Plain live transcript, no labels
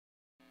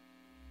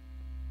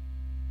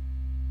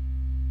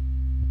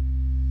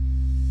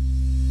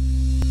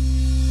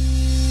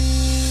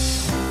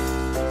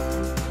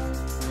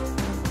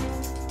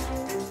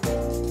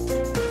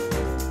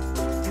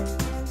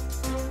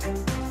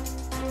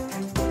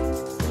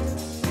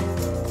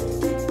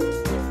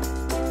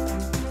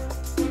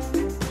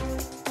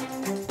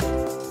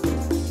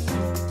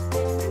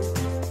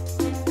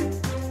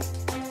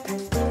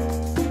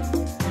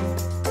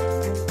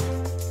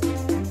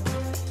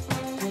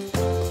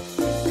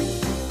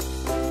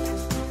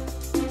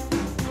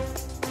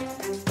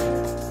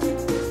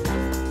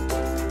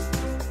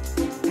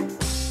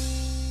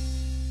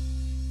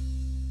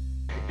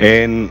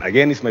And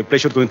again, it's my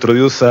pleasure to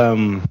introduce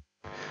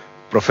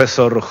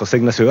Professor José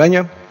Ignacio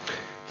Egaña.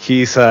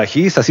 He is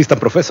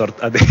assistant professor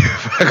at the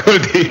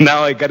faculty,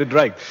 now I got it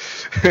right,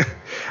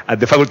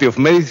 at the Faculty of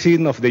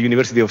Medicine of the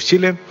University of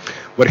Chile,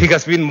 where he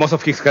has been most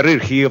of his career.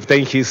 He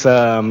obtained his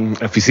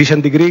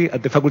physician degree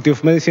at the Faculty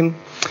of Medicine.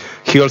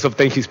 He also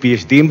obtained his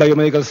PhD in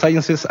biomedical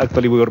sciences.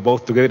 Actually, we were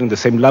both together in the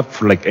same lab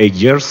for like 8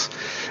 years,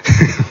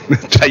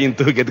 trying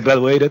to get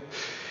graduated.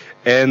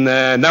 And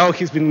now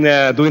he's been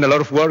doing a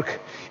lot of work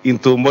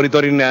into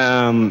monitoring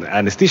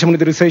anesthesia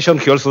monitorization.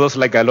 He also does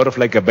like a lot of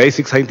like a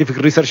basic scientific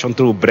research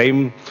onto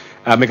brain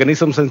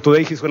mechanisms. And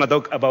today he's going to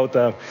talk about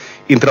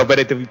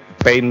intraoperative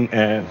pain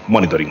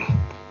monitoring.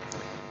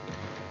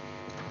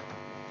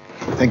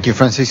 Thank you,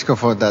 Francisco,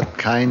 for that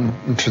kind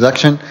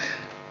introduction.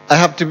 I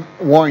have to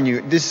warn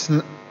you, this,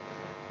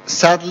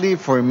 sadly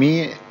for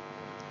me,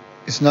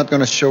 is not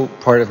going to show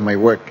part of my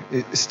work.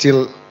 It's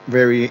still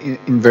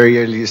in very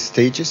early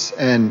stages.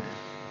 And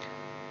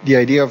the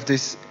idea of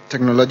this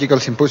technological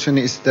symposium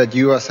is that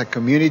you as a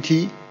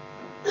community,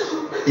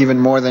 even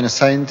more than a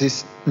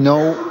scientist,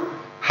 know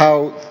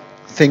how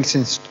things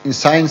in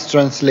science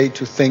translate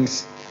to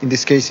things, in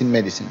this case, in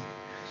medicine.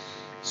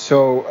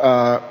 So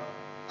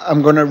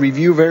I'm going to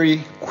review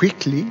very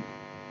quickly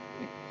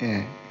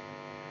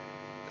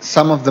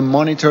some of the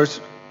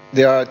monitors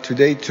there are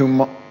today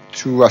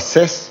to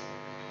assess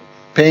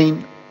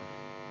pain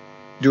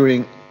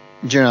during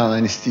general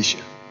anesthesia.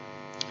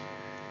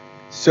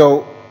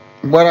 So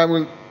what I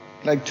will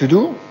like to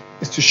do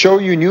is to show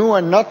you new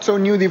and not so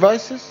new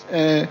devices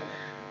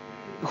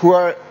who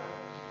are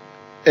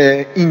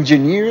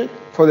engineered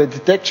for the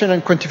detection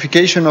and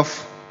quantification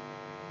of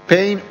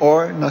pain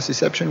or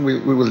nociception. We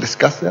will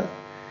discuss that.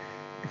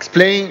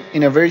 Explain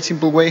in a very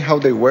simple way how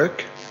they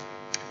work.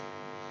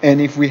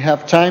 And if we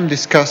have time,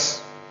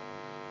 discuss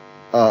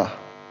the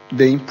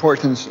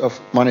importance of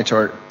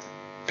monitor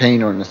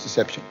pain or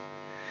nociception.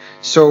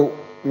 So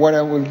what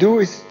I will do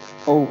is,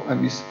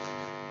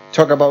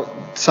 talk about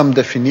some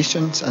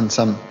definitions and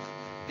some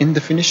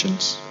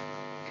indefinitions,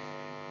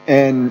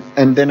 and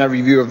then a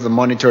review of the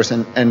monitors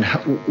and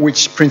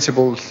which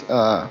principles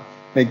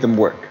make them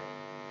work.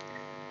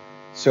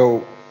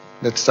 So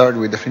let's start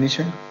with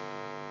definition.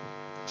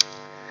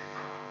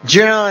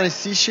 General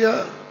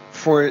anesthesia,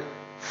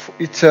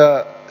 it's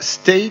a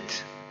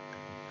state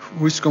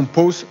which is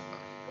composed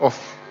of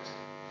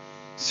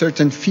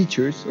certain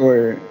features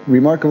or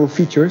remarkable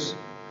features.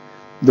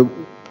 The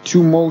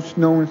two most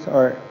known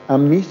are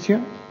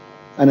amnesia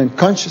and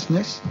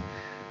unconsciousness.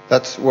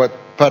 That's what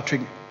Patrick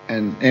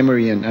and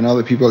Emery and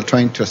other people are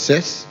trying to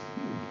assess,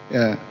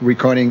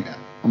 recording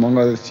among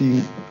other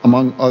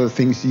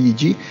things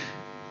EEG.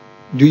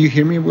 Do you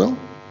hear me well,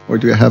 or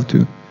do I have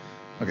to?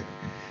 Okay.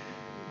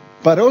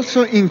 But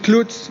also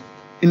includes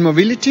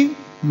immobility.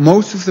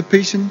 Most of the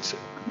patients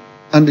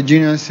under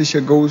general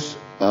anesthesia goes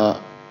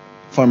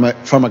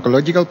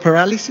pharmacological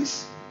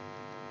paralysis.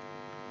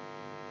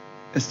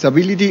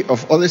 Stability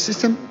of other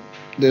system.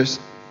 There is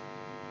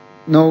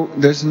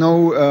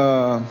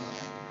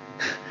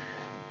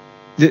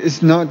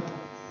not,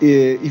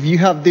 if you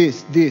have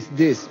this,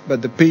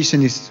 but the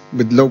patient is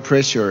with low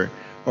pressure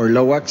or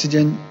low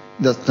oxygen,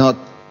 that's not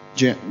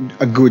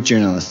a good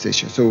general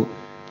anesthesia. So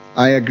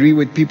I agree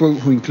with people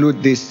who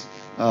include this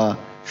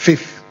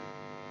fifth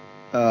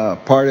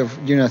part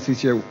of general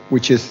anesthesia,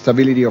 which is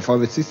stability of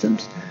other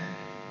systems,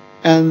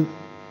 and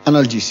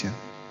analgesia.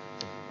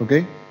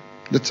 Okay?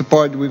 That's the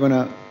part we're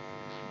going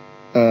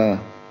to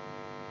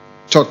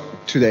talk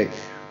today.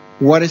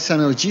 What is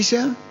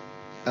analgesia?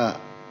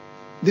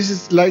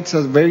 This slides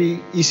are very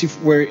easy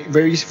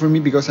for me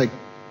because I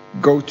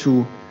go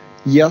to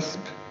YASP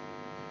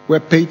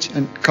webpage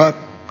and cut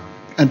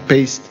and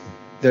paste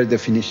their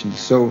definitions.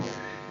 So,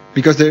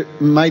 because there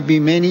might be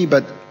many,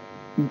 but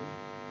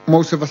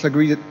most of us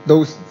agree that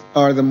those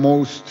are the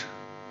most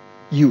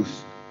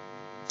used.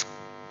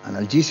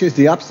 Analgesia is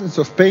the absence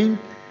of pain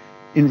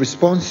in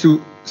response to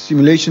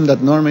stimulation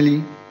that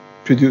normally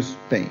produce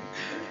pain.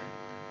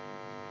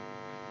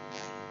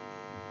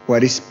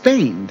 What is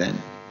pain then?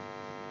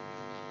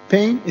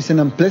 Pain is an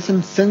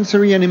unpleasant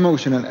sensory and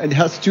emotional. It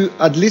has two,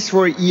 at least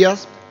for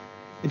EASP,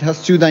 it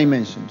has two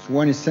dimensions.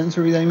 One is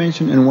sensory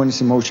dimension and one is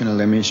emotional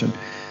dimension.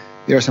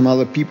 There are some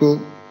other people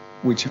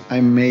which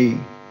I may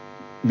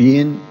be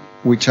in,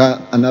 which are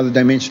another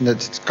dimension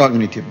that's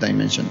cognitive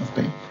dimension of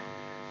pain.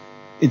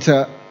 It's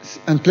a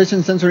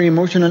unpleasant sensory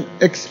emotional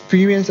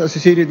experience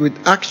associated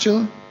with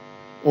actual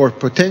or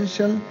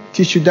potential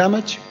tissue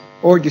damage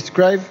or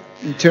described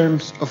in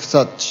terms of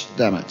such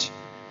damage.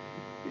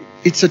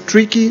 It's a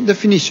tricky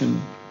definition,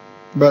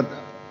 but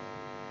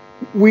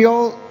we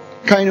all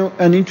kind of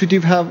an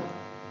intuitive have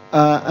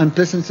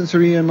unpleasant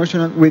sensory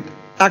emotional with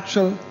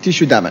actual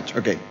tissue damage.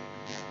 Okay,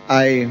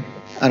 I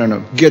don't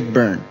know, get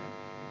burned.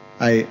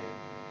 I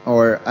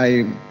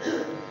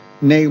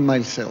nail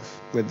myself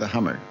with the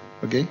hammer.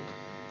 Okay.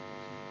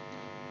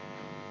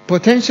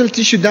 Potential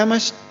tissue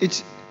damage,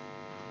 it's,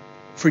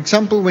 for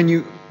example, when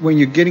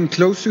you're getting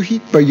close to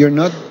heat, but you're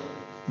not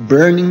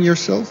burning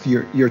yourself,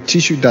 your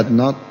tissue does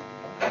not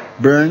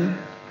burn,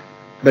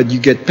 but you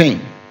get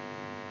pain.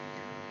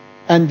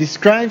 And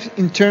describes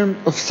in terms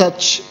of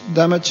such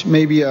damage,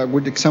 maybe a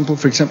good example,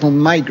 for example,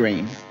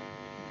 migraine.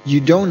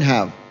 You don't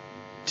have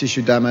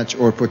tissue damage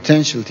or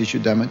potential tissue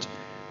damage,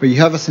 but you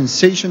have a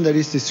sensation that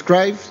is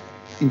described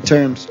in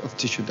terms of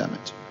tissue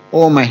damage.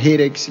 Oh, my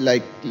headaches,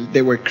 like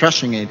they were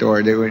crushing it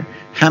or they were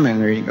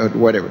hammering or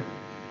whatever.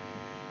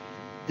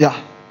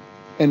 Yeah.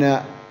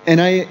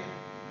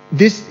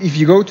 This, if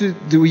you go to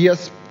the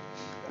UIA's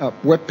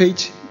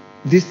webpage,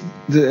 this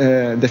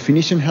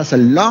definition has a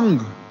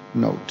long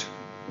note.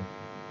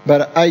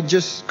 But I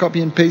just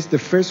copy and paste the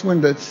first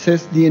one that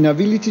says the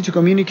inability to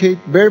communicate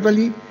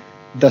verbally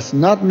does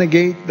not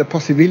negate the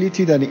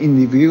possibility that the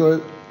individual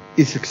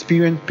is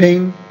experiencing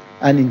pain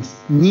and in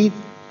need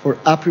for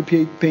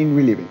appropriate pain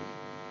relieving.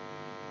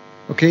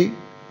 Okay?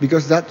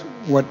 Because that's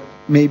what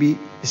maybe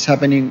is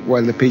happening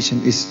while the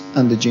patient is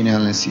under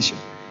general anesthesia.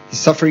 He's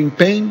suffering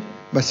pain,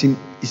 but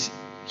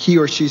he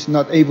or she is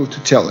not able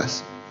to tell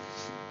us.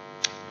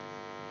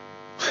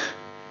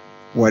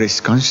 What is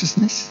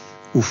consciousness?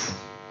 Oof.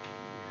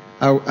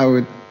 I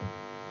would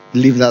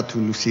leave that to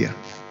Lucia.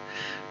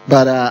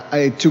 But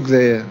I took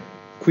the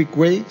quick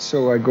way,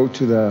 so I go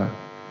to the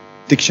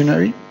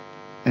dictionary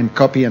and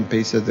copy and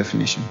paste the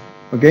definition.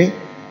 Okay?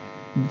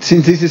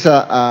 Since this is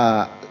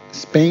a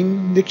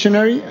Spain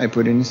dictionary, I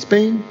put it in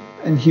Spain,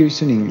 and here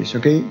it's in English.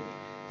 Okay?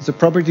 It's a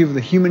property of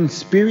the human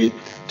spirit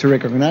to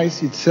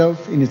recognize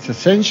itself in its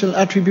essential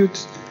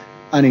attributes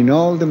and in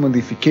all the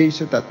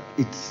modifications that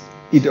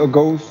it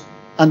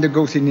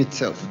undergoes in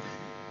itself.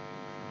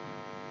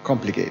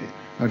 Complicated,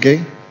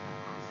 okay?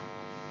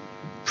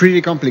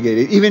 Pretty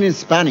complicated. Even in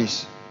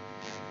Spanish,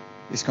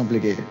 it's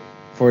complicated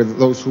for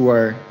those who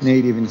are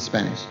native in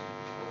Spanish.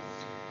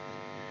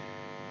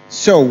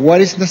 So,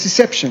 what is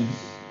nociception?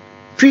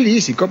 Pretty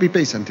easy,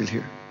 copy-paste until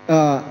here.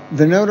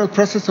 The neural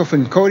process of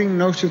encoding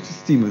noxious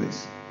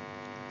stimulus.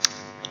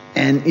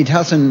 And it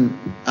has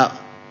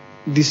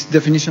this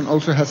definition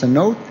also has a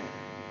note,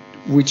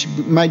 which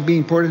might be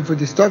important for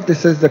this talk, that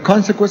says the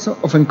consequence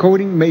of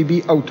encoding may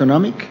be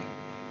autonomic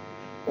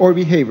or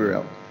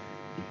behavioral.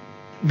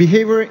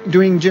 Behavior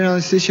during general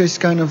anesthesia is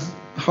kind of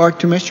hard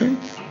to measure,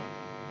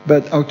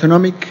 but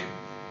autonomic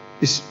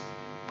is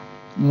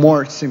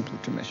more simple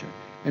to measure.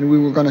 And we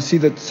were going to see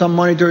that some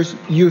monitors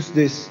use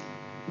this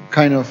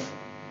kind of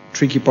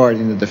tricky part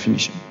in the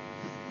definition.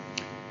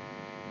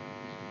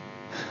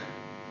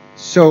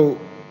 So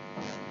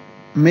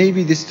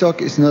maybe this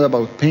talk is not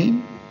about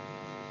pain,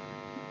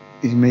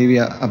 it's maybe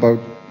about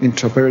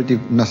intraoperative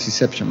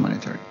nociception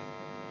monitoring.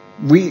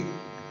 We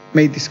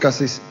may discuss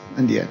this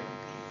in the end.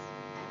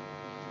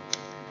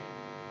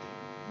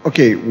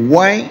 Okay,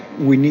 why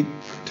we need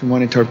to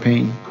monitor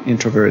pain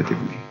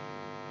intraoperatively?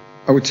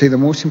 I would say the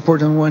most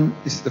important one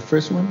is the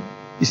first one,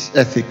 is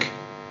ethic.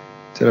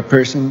 That a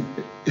person,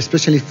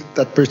 especially if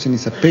that person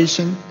is a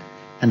patient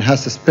and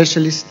has a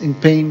specialist in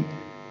pain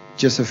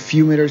just a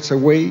few meters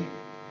away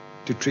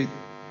to treat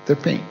their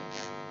pain.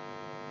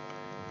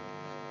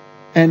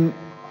 And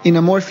in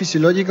a more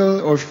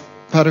physiological or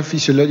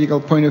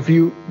pathophysiological point of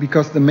view,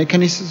 because the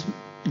mechanisms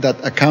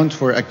that account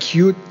for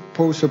acute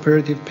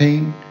post-operative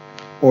pain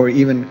or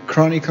even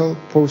chronic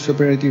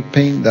post-operative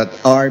pain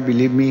that are,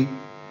 believe me,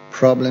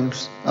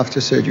 problems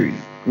after surgery.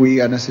 We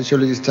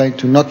anesthesiologists try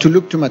not to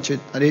look too much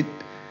at it,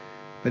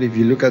 but if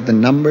you look at the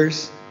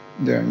numbers,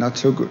 they are not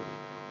so good.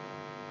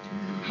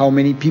 How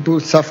many people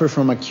suffer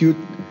from acute,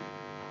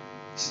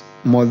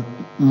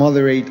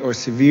 moderate or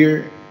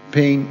severe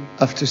pain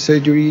after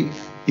surgery?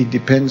 It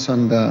depends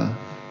on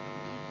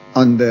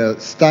the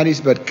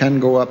studies, but can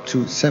go up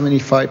to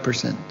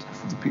 75%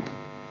 of the people,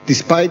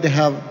 despite they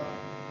have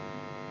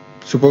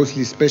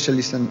supposedly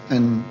specialists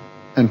and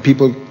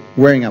people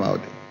worrying about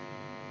it.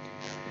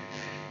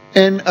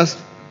 And as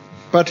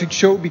Patrick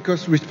showed,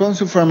 because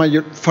responsive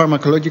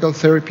pharmacological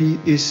therapy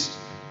is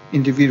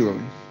individual.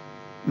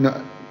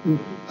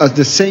 As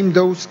the same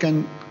dose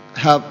can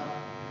have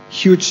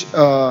huge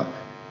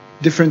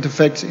different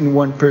effects in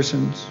one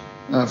person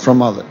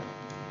from other.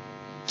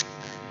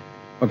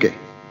 Okay,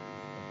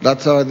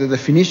 that's the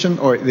definition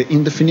or the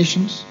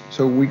indefinitions.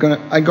 So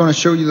I'm gonna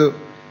show you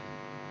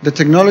the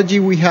technology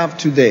we have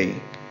today.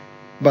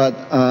 But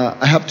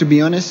I have to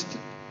be honest,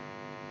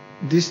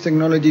 this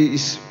technology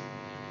is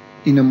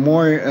in a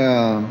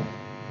more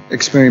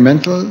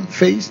experimental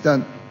phase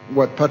than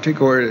what Patrick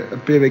or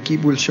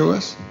Pevekip will show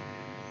us.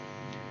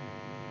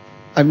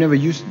 I've never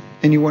used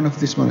any one of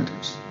these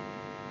monitors.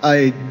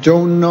 I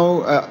don't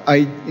know,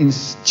 in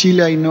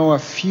Chile I know a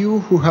few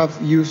who have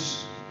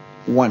used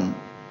one.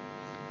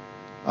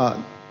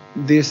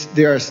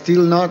 They are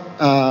still not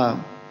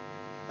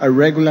a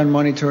regular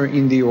monitor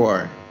in the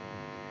OR.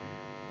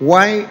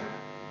 Why?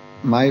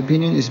 My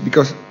opinion is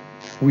because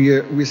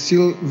we're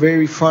still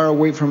very far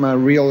away from a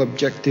real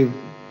objective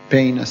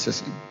pain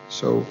assessing.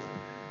 So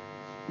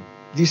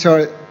these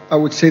are, I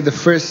would say, the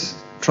first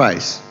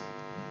tries.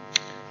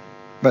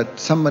 But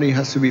somebody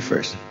has to be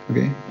first,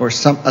 okay? Or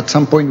at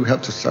some point we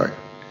have to start.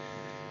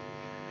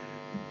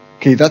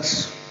 Okay,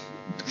 that's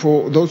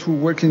for those who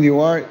work in the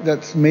OR,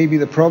 that's maybe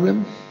the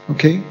problem,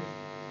 okay?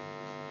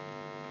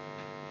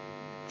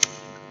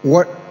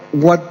 what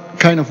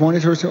kind of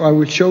monitors I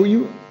will show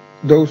you?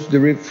 Those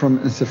derived from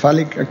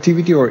encephalic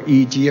activity or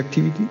EEG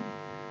activity,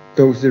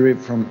 those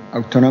derived from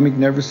autonomic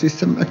nervous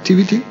system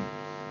activity,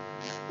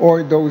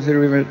 or those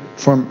derived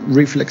from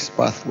reflex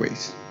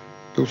pathways.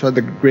 Those are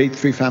the great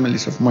three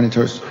families of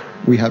monitors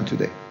we have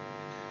today.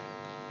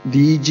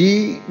 The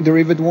EEG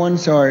derived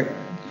ones are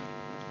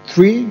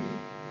three: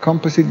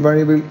 composite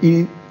variable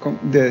E,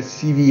 the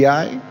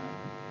CVI,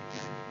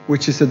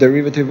 which is a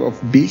derivative of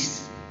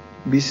BIS.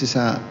 BIS is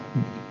a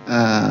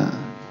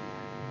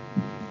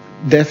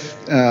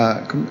depth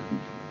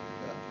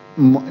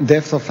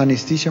of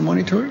anesthesia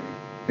monitor.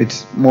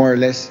 It's more or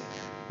less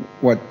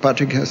what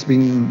Patrick has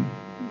been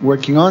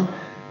working on,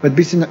 but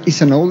BIS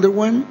is an older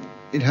one.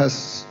 It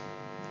has,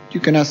 you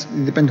can ask,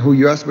 it depends who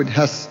you ask, but it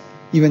has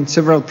even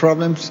several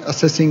problems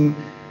assessing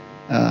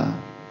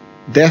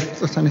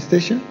depth of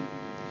anesthesia.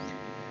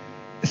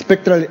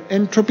 Spectral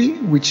entropy,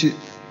 which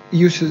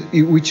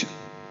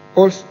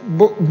also,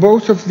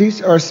 both of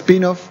these are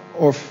spin-off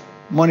of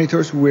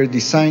monitors were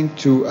designed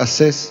to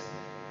assess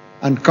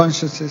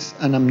unconsciousness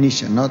and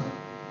amnesia, not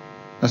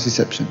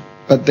nociception.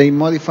 But they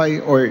modify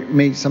or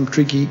make some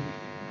tricky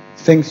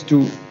things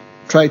to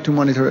try to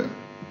monitor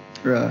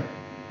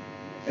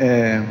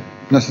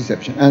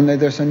nociception. And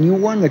there's a new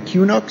one, the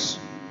QNOX,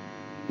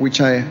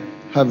 which I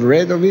have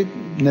read of it,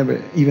 never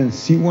even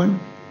see one.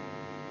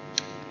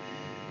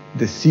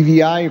 The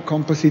CVI,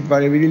 Composite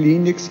Variability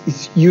Index,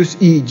 is use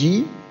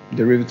EEG,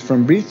 derived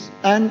from BRIS,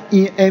 and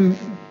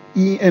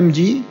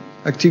EMG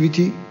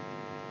activity,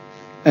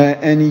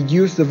 and it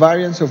used the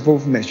variance of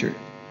both measures.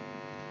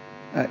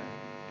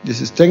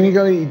 This is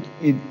technically,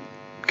 it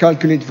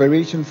calculates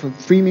variation for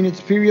 3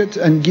 minutes periods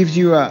and gives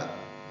you a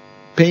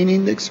pain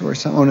index or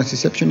some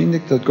nociception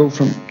index that go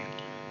from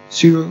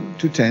 0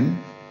 to 10.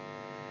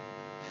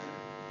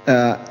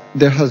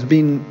 There has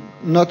been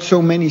not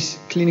so many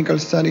clinical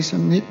studies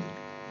on it,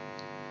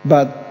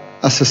 but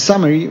as a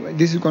summary,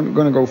 this is going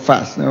to go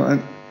fast now,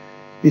 and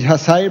it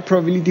has higher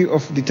probability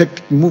of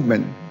detecting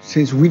movement,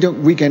 since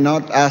we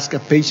cannot ask a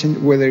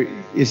patient whether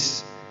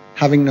is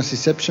having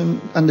nociception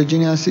under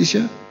general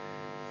anesthesia.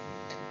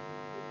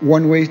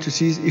 One way to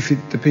see is if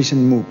the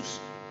patient moves.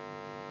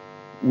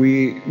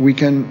 We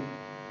can,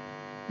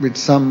 with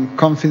some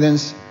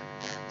confidence,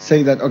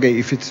 say that, okay,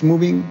 if it's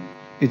moving,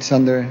 it's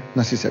under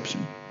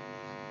nociception.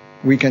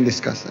 We can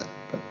discuss that,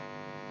 but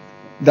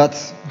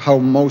that's how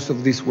most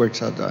of these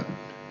works are done.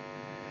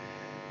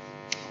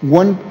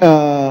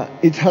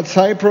 It has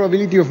high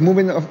probability of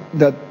movement of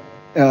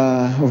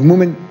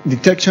movement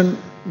detection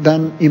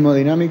than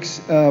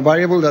hemodynamics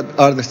variable that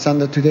are the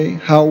standard today.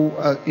 How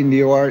in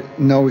the OR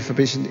know if a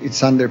patient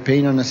is under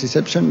pain or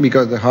nociception?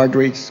 Because the heart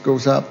rate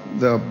goes up,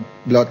 the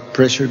blood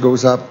pressure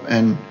goes up,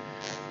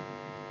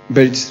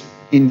 but it's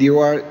in the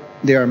OR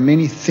there are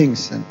many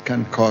things that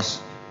can cause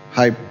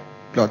high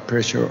blood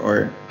pressure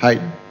or high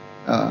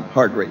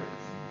heart rate.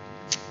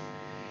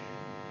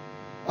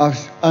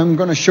 As I'm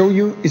going to show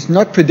you, it's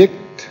not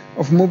predict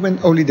of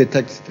movement, only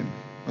detects them.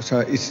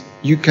 So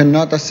you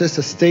cannot assess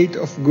a state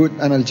of good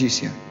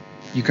analgesia.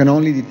 You can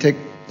only detect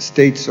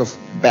states of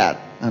bad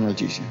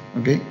analgesia,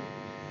 okay?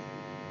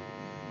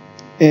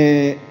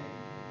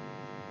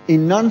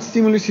 In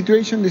non-stimulus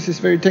situation, this is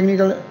very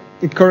technical,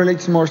 it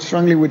correlates more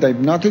strongly with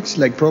hypnotics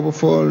like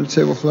propofol,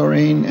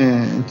 sevoflurane,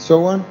 and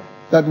so on,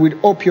 that with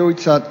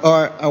opioids that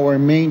are our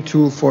main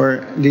tool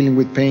for dealing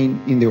with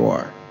pain in the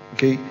OR,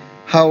 okay?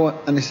 How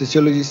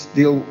anesthesiologists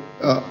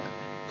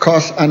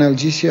cause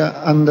analgesia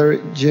under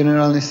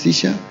general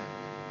anesthesia?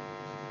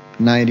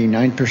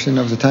 99%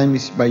 of the time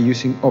is by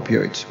using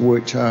opioids,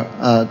 which are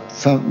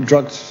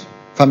drugs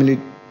family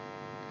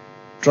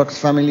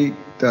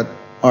that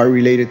are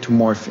related to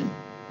morphine.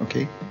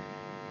 Okay,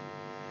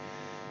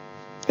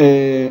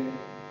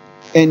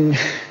 and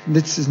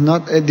this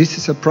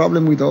is a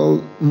problem with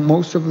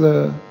most of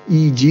the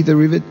EEG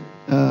derived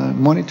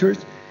monitors.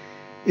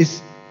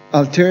 Is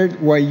altered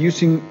while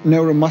using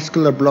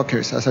neuromuscular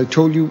blockers. As I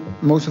told you,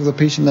 most of the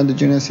patients under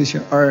general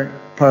anesthesia are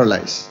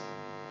paralyzed,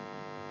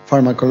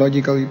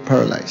 pharmacologically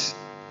paralyzed.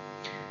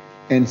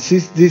 And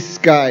since this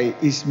guy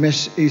is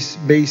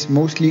based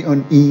mostly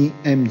on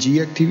EMG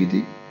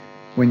activity,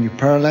 when you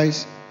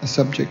paralyze a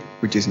subject,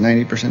 which is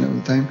 90% of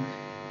the time,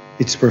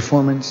 its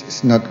performance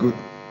is not good.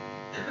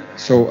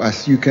 So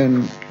as you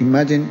can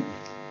imagine,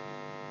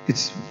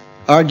 it's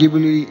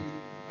arguably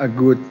a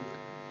good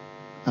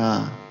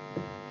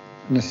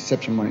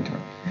nociception monitor.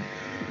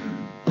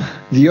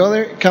 The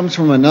other comes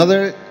from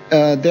another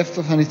depth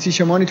of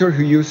anesthesia monitor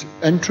who use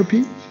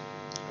entropy.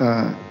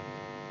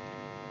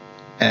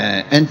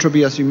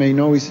 Entropy, as you may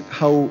know, is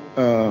how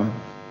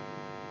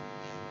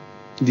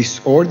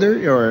disorder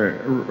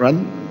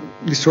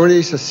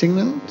is a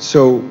signal.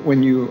 So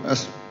when you,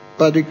 as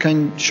Patrick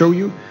can show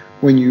you,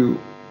 when you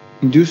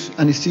induce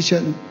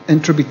anesthesia,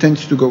 entropy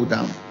tends to go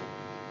down.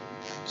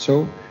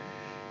 So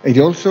it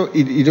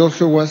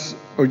also was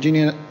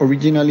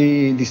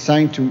originally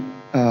designed to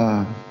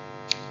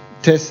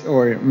test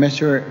or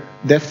measure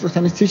depth of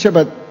anesthesia,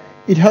 but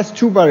it has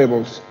two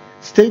variables: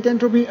 state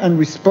entropy and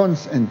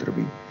response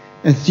entropy.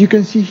 As you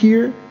can see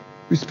here,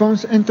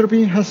 response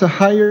entropy has a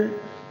higher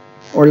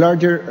or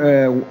larger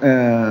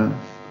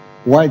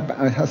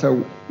has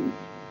a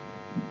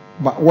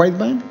wide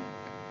band.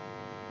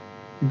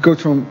 It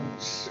goes from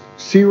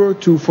 0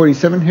 to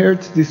 47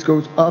 hertz. This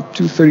goes up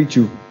to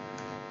 32.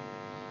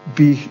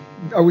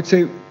 I would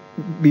say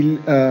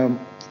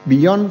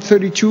beyond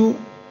 32,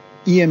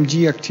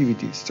 EMG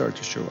activity starts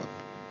to show up.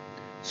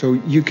 So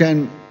you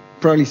can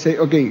probably say,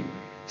 okay,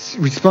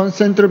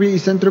 response entropy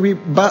is entropy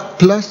but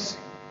plus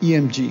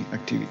EMG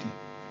activity.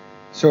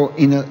 So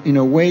in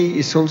a way,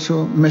 it's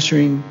also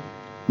measuring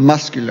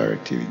muscular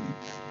activity.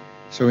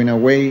 So in a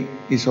way,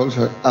 it's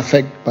also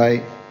affected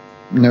by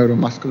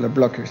neuromuscular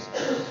blockers.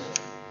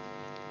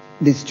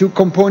 These two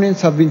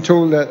components have been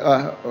told that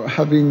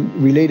have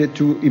been related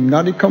to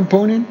hypnotic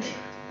component,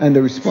 and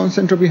the response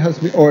entropy has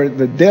been, or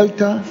the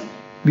delta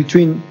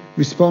between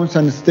response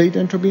and state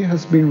entropy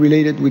has been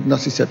related with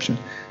nociception.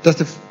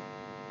 That's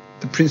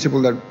the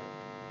principle that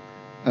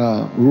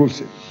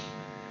rules it.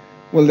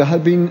 Well, there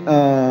have been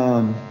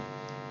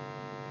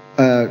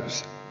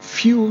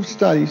few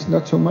studies,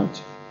 not so much,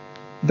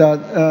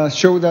 that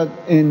show that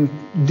in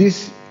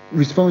this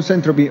response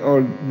entropy,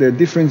 or the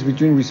difference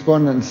between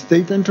response and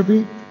state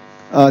entropy,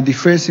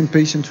 differs in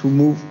patients who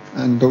move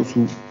and those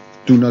who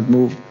do not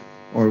move,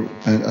 or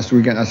as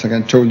I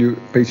can tell you,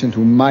 patients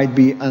who might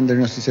be under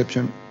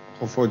nociception,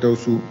 or for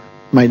those who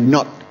might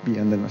not be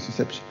under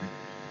nociception.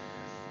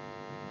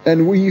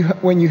 And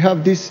when you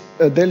have this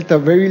delta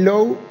very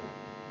low,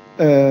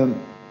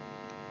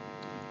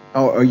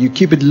 or you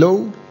keep it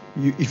low,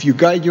 if you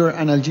guide your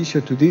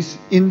analgesia to this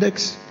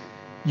index,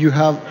 you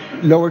have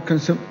lower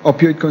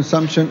opioid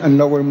consumption and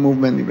lower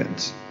movement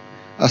events.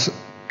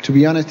 To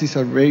be honest, these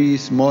are very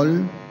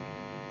small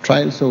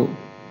trials, so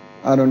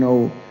I don't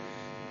know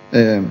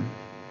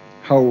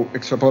how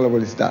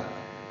extrapolable is that.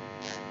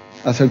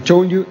 As I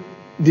told you,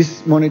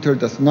 this monitor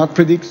does not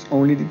predict,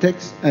 only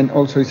detects, and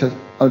also is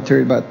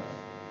altered by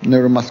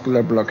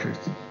neuromuscular blockers.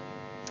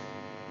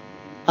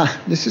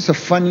 This is a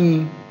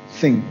funny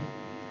thing.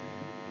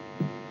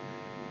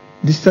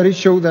 This study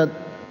showed that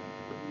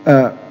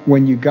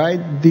when you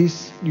guide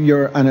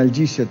your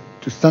analgesia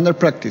to standard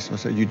practice,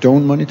 so you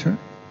don't monitor,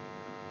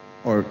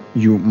 or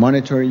you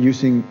monitor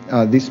using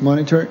this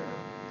monitor,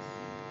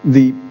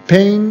 the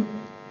pain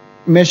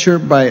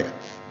measured by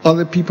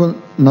other people,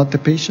 not the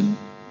patient,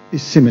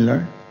 is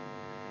similar.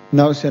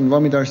 Nausea and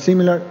vomit are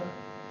similar,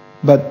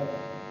 but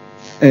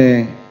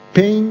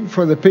pain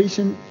for the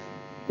patient,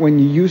 when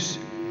you use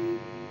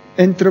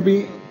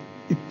entropy,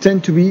 it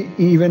tends to be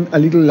even a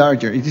little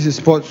larger. It is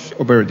a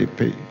post-operative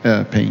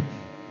pain.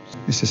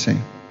 It's the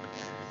same.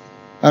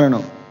 I don't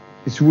know.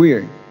 It's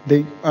weird.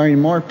 They are in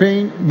more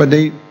pain, but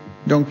they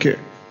don't care.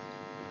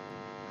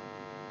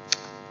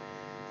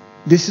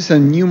 This is a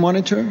new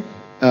monitor.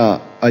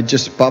 I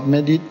just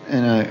PubMed it,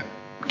 and I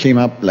came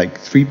up like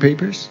 3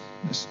 papers.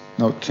 There's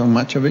not so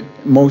much of it.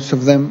 Most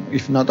of them,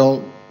 if not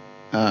all,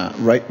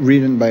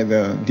 written by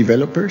the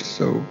developers.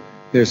 So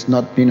there's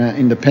not been an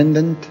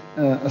independent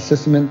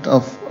assessment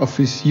of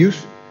its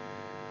use.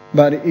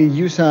 But it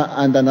uses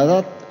an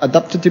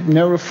adaptive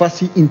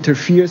neurofuzzy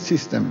interference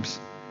systems.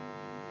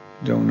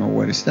 Don't know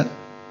what is that,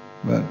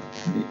 but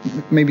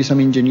maybe some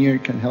engineer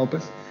can help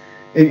us.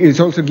 It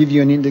also gives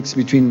you an index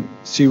between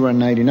 0 and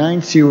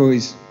 99. 0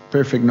 is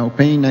perfect, no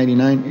pain.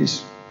 99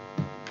 is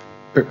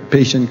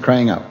patient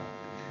crying out.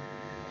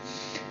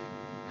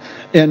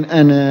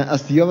 And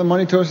as the other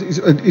monitors,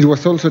 it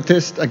was also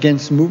tested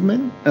against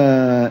movement,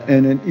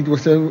 and it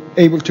was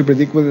able to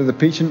predict whether the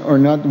patient or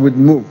not would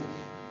move.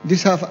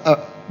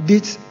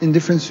 This, in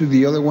difference to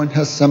the other one,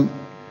 has some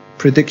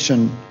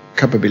prediction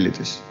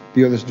capabilities.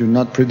 The others do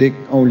not predict,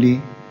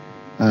 only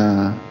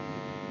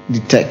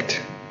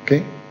detect.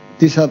 Okay,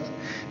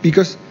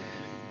 because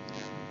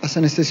as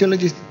an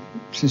anesthesiologist,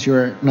 since you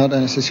are not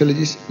an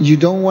anesthesiologist, you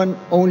don't want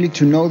only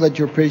to know that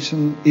your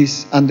patient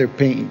is under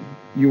pain.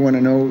 You want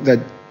to know that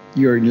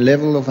your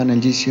level of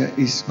analgesia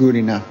is good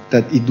enough,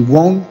 that it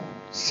won't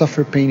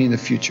suffer pain in the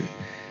future,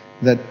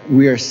 that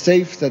we are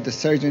safe, that the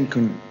surgeon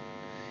can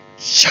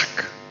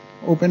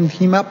open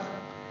him up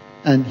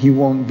and he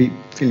won't be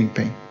feeling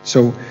pain.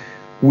 So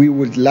we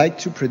would like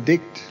to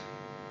predict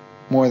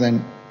more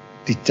than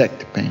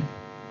detect pain.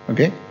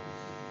 Okay?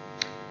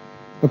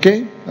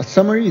 Okay, a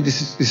summary.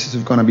 This is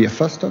going to be a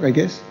fast talk, I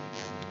guess.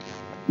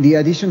 The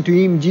addition to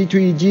EMG to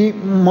EEG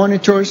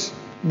monitors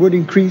would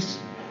increase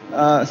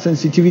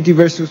sensitivity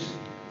versus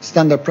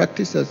standard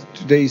practice, as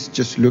today is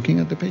just looking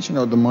at the patient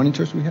or the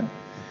monitors we have.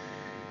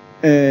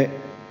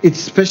 It's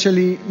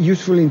especially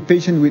useful in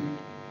patients with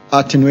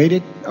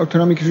attenuated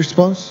autonomic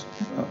response.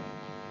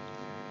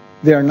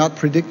 They are not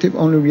predictive,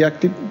 only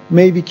reactive.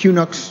 Maybe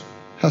QNOX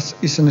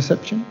is an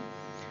exception.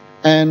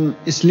 And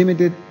it's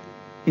limited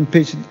in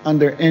patients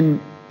under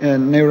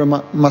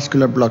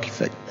neuromuscular block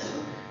effect.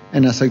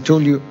 And as I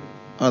told you,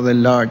 other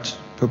large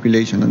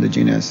population under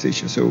gene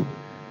anesthesia. So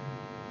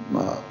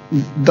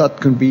that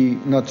could be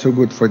not so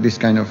good for this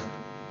kind of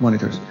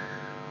monitors.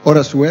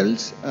 Horace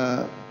Wells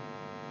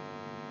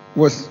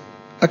was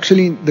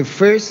actually the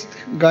first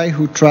guy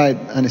who tried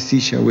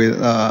anesthesia with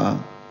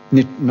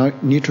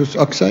nitrous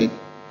oxide,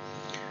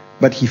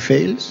 but he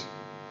fails,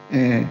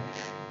 and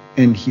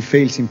he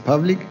fails in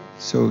public,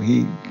 so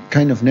he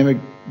kind of never,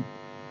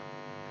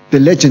 the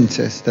legend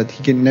says that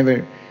he can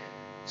never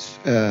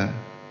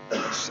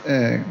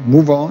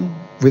move on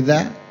with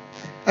that.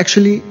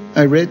 Actually,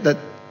 I read that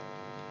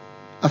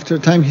after a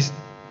time he's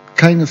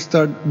kind of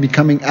start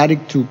becoming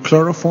addict to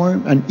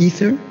chloroform and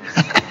ether.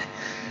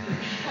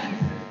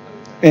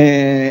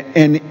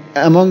 And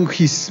among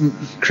his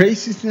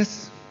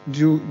craziness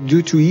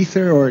due to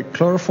ether or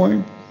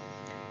chloroform,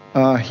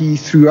 he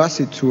threw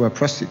acid to a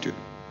prostitute,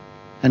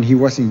 and he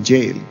was in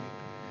jail.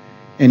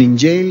 And in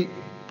jail,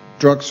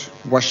 drugs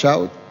wash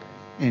out,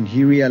 and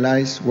he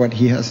realized what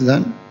he has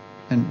done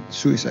and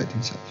suicide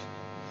himself.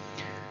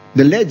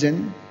 The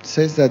legend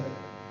says that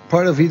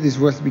part of it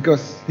was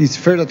because his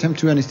third attempt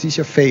to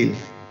anesthesia failed,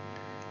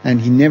 and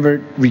he never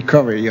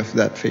recovered of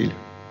that failure.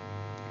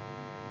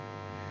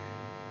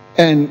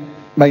 And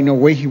by no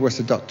way he was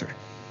a doctor.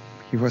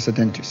 He was a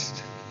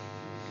dentist.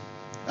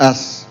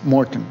 As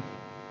Morton.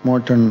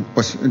 Morton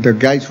was the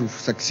guys who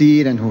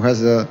succeed and who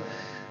has the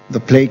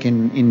plaque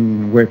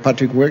in where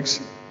Patrick works,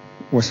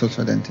 was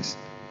also a dentist.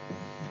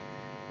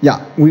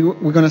 Yeah, we're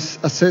going to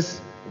assess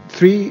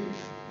 3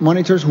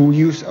 monitors who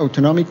use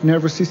autonomic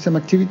nervous system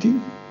activity.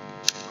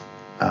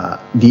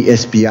 The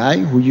SPI,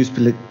 who use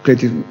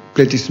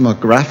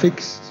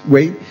plethysmographic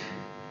wave.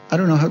 I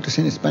don't know how to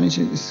say in Spanish.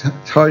 It's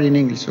hard in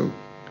English, so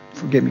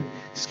forgive me.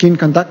 Skin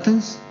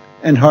conductance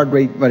and heart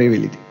rate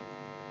variability.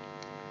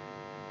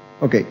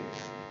 Okay.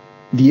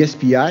 The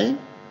SPI,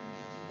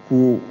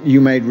 who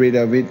you might read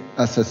of it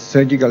as a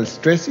surgical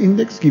stress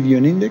index, give you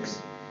an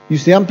index.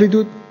 Use the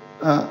amplitude.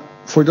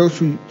 For those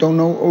who don't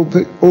know,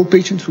 all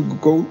patients who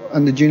go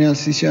under general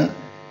anesthesia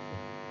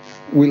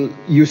will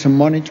use a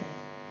monitor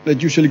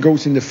that usually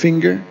goes in the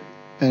finger,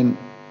 and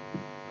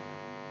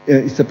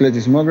it's a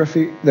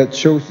plethysmography that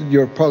shows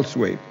your pulse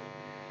wave.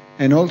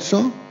 And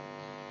also,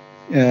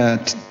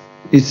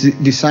 it's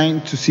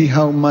designed to see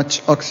how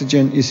much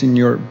oxygen is in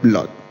your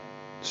blood.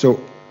 So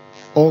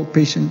all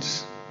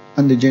patients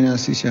under general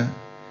anesthesia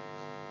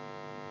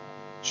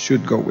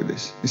should go with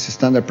this. It's a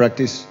standard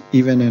practice,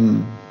 even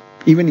in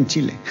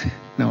Chile,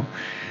 no,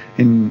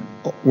 in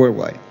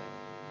worldwide.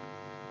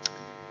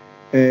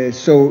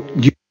 So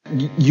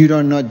you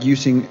are not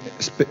using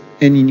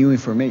any new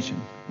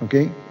information,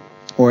 okay,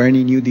 or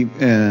any new.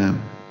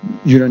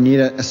 You don't need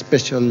a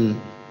special,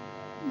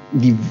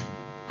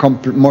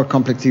 more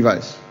complex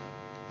device.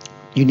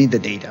 You need the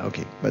data,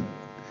 okay, but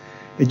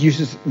it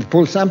uses the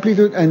pulse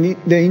amplitude and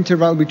the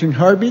interval between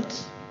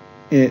heartbeats.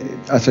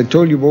 As I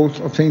told you, both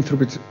obtained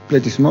through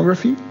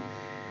plethysmography.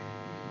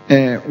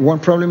 One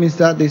problem is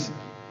that this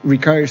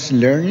requires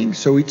learning,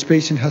 so each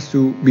patient has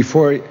to,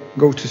 before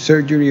go to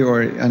surgery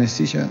or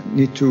anesthesia,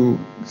 need to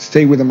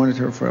stay with the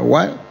monitor for a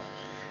while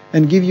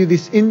and give you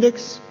this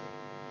index,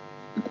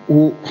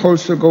 who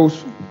also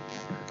goes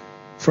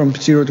from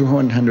 0 to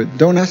 100.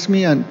 Don't ask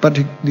me, and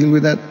Patrick deal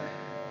with that,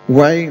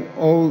 why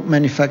all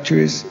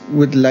manufacturers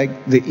would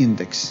like the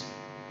index.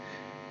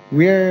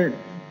 I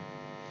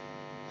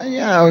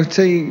would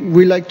say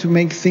we like to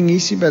make things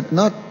easy, but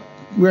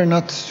we're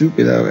not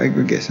stupid, I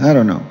guess. I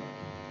don't know.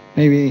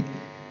 Maybe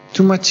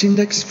too much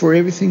index for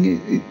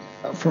everything.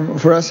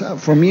 For us,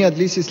 for me at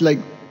least, it's like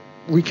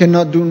we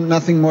cannot do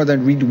nothing more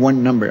than read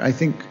one number. I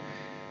think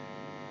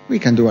we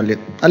can do a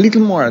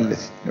little more at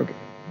least. Okay.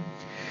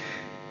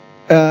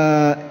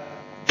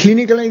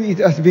 Clinically, it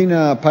has been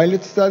a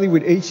pilot study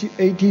with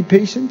 80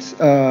 patients,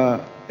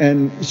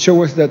 and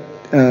show us that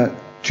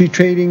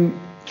treating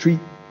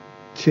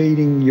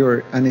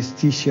your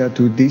anesthesia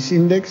to this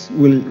index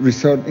will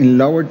result in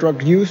lower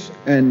drug use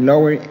and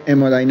lower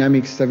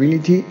hemodynamic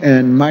stability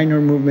and minor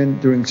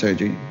movement during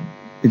surgery.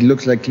 It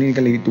looks like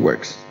clinically it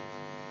works.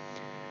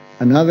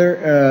 Another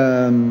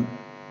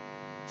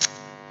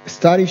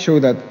study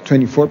showed that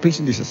 24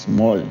 patients, this is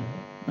small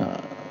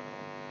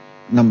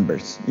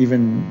numbers,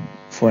 even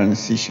for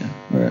anesthesia.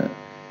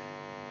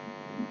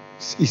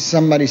 If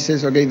somebody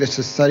says, okay, there's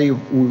a study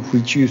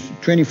which used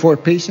 24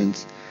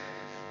 patients,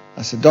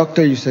 as a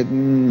doctor, you said,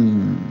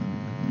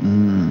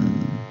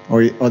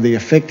 or the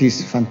effect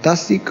is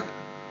fantastic,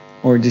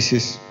 or this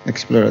is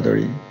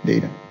exploratory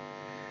data.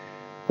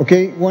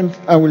 Okay,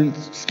 I will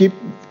skip.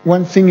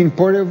 One thing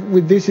important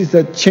with this is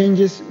that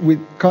changes with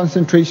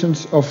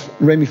concentrations of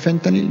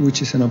remifentanil,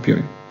 which is an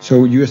opioid.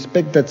 So you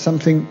expect that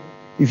something,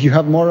 if you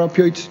have more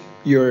opioids,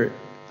 your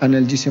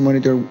analgesia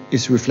monitor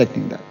is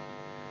reflecting that.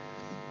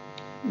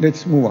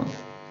 Let's move on.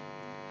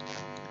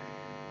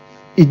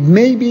 It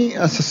may be,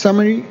 as a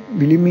summary,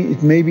 believe me,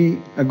 it may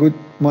be a good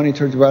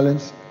monitor to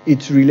balance.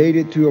 It's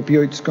related to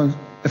opioids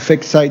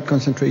effect site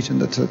concentration.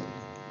 That's a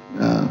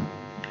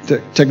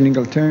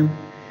technical term.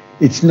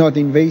 It's not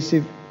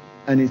invasive,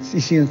 and it's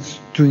easy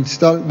to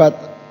install.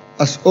 But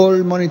as all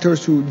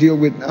monitors who deal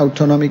with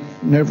autonomic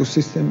nervous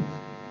system,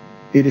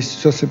 it is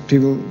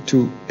susceptible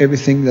to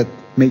everything that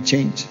may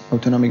change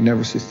autonomic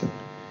nervous system,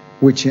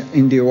 which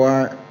in the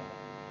OR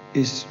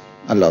is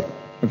a lot.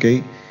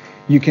 Okay.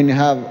 You can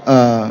have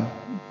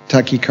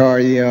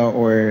tachycardia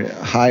or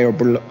high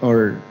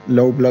or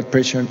low blood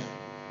pressure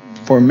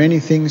for many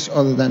things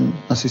other than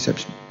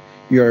nociception.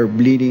 You are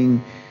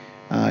bleeding,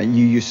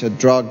 you use a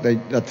drug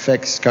that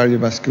affects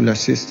cardiovascular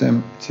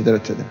system, etc.,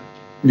 etc.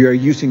 You are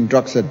using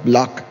drugs that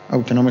block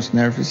autonomous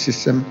nervous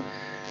system.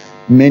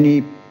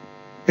 Many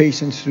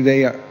patients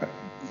today,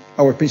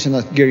 our patients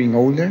are getting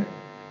older,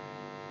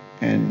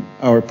 and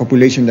our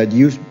population that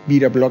use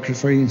beta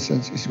blockers, for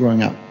instance, is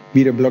growing up.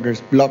 Beta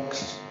blockers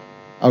blocks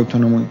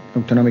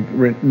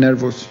autonomic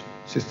nervous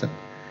system.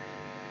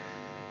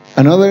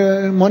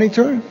 Another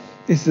monitor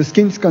is the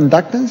skin's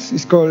conductance.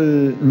 It's called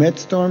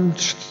Medstorm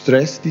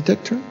stress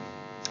detector.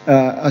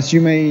 As you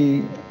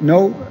may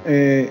know,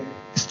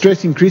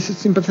 stress increases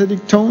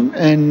sympathetic tone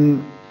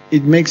and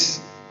it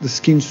makes the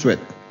skin sweat.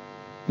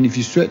 And if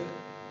you sweat,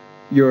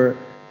 your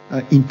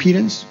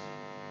impedance,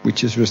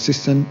 which is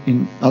resistant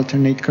in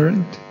alternate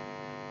current,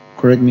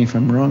 correct me if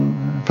I'm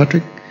wrong,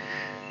 Patrick,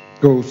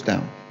 goes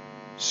down.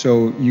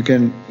 So you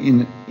can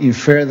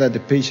infer that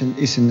the patient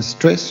is in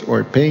stress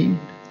or pain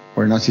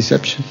or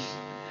nociception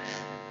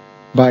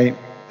by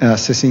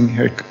assessing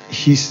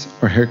his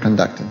or her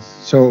conductance.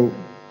 So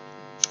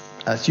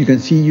as you can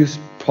see, use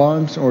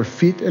palms or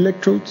feet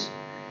electrodes.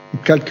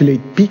 It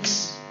calculates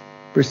peaks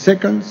per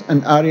second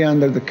and area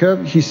under the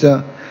curve.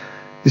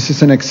 This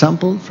is an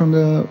example from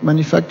the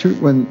manufacturer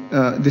when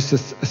this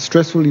is a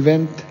stressful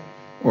event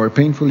or a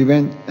painful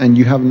event and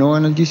you have no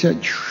analgesia,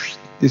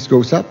 this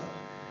goes up.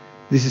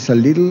 This is a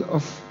little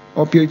of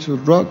opioids or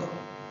drug.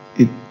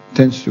 It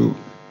tends to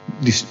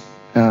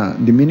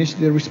diminish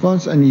the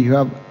response, and you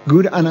have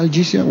good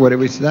analgesia,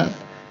 whatever it's that,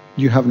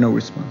 you have no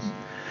response.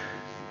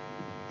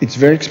 It's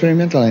very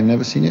experimental. I've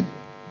never seen it.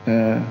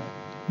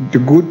 The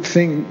good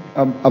thing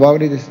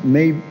about it is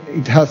maybe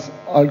it has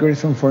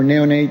algorithm for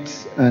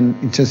neonates and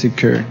intensive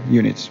care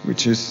units,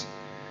 which is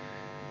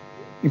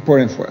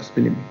important for us,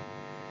 believe me.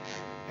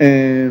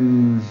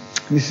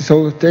 This is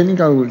all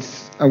technical.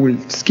 I will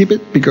skip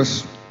it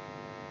because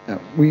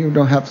we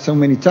don't have so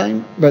many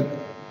time. But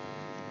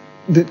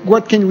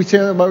what can we say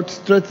about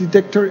stress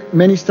detector?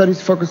 Many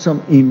studies focus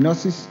on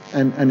hypnosis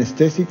and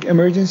anesthetic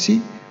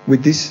emergency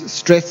with this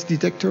stress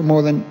detector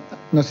more than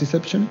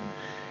nociception.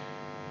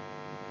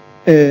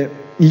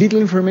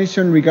 Little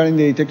information regarding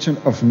the detection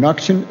of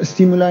noxious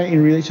stimuli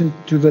in relation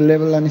to the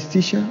level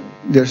anesthesia.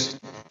 There's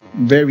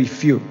very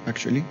few,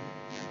 actually.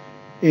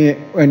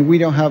 And we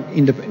don't have,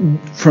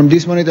 from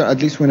this monitor, at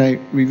least when I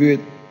reviewed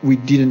it, we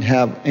didn't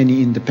have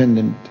any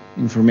independent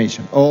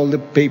information. All the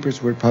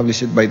papers were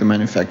published by the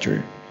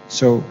manufacturer.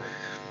 So,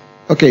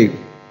 okay,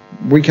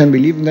 we can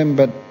believe them,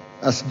 but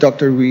as a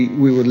doctor, we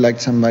would like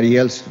somebody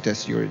else to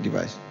test your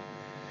device.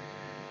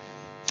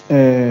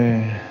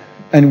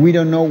 And we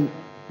don't know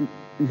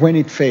when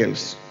it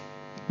fails.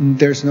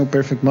 There's no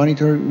perfect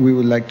monitor. We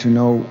would like to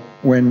know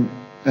when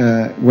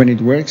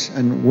it works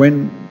and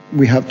when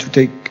we have to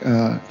take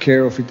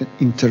care of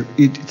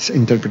its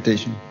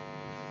interpretation.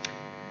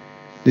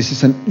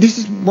 This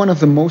is one of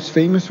the most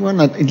famous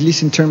ones, at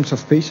least in terms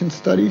of patient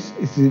studies.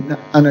 It's the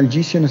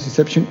analgesia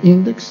nociception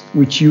index,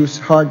 which uses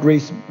heart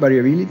rate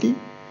variability,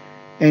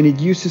 and it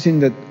uses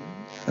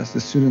as the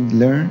student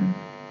learn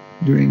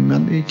during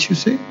Monday,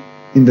 Tuesday,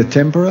 in the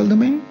temporal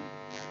domain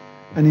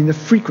and in the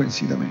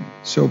frequency domain.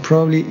 So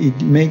probably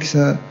it makes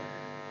a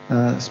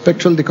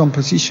spectral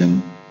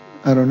decomposition,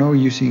 I don't know,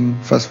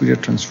 using fast Fourier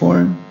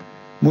transform,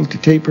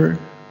 multi-taper,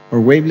 or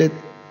wavelet,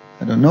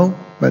 I don't know,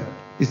 but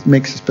it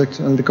makes a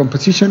spectral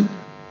decomposition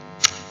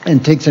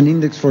and takes an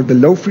index for the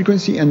low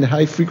frequency and the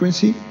high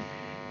frequency,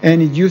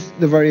 and it uses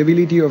the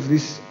variability of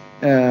this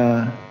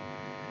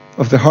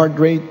of the heart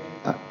rate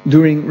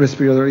during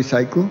respiratory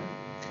cycle.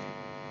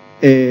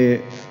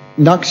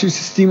 Noxious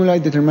stimuli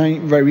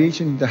determine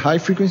variation in the high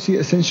frequency.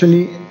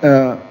 Essentially,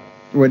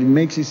 what it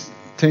makes is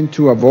tend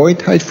to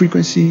avoid high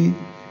frequency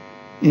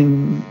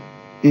in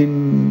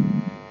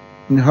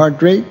heart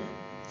rate.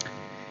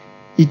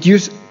 It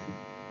uses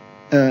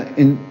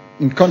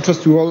in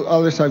contrast to all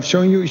others I've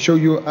shown you, it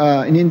shows you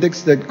an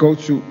index that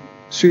goes to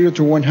 0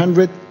 to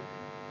 100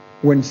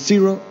 when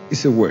 0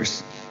 is the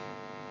worst.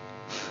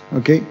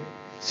 Okay?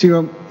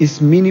 0 is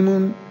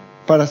minimum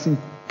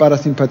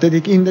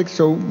parasympathetic index,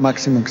 so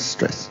maximum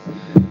stress.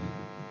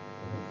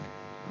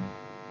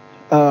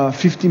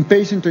 15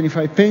 patients,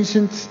 25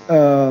 patients.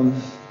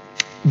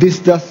 This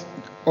does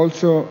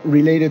also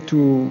related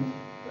to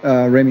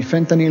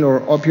remifentanil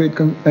or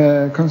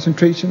opioid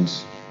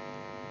concentrations.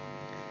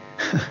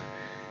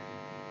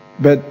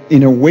 But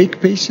in awake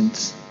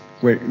patients,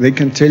 where they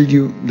can tell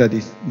you that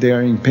they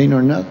are in pain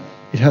or not,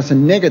 it has a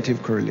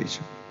negative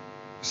correlation.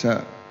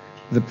 So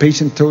the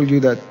patient told you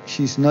that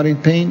he's not in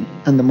pain,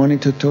 and the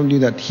monitor told you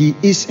that he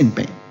is in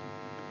pain.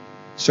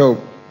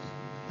 So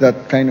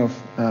that kind of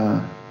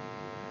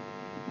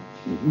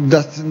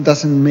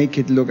doesn't make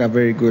it look a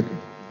very good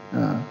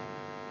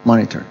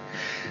monitor.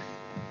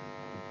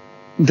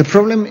 The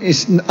problem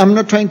is, I'm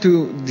not trying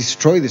to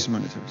destroy these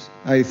monitors.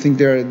 I think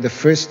they're the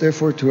first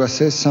effort to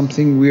assess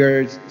something we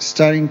are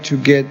starting to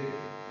get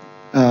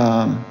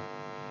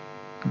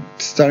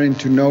starting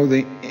to know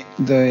the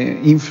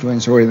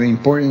influence or the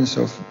importance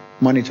of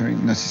monitoring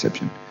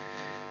nociception.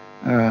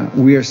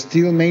 We are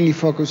still mainly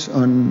focused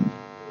on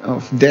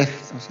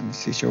death as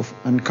anesthesia, of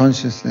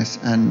unconsciousness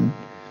and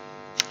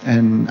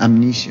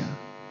amnesia.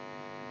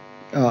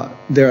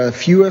 There are a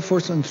few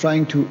efforts on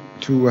trying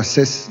to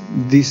assess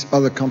this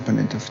other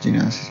component of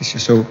general anesthesia.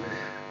 So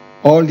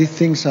all these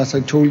things, as I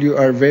told you,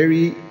 are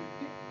very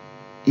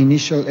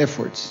initial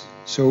efforts.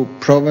 So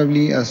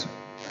probably, as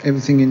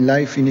everything in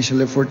life,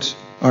 initial efforts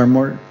are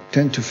more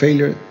tend to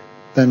failure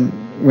than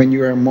when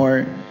you are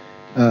more,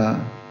 I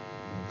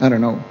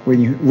don't know,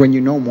 when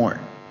you know more.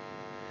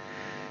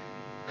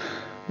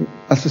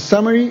 As a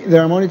summary,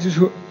 there are monitors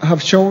who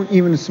have shown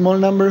even a small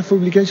number of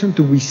publications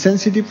to be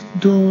sensitive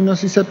to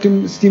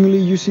nociceptive stimuli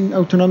using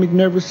autonomic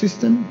nervous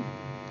system.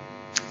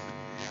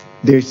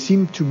 They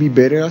seem to be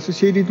better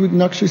associated with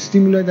noxious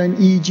stimuli than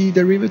EEG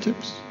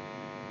derivatives.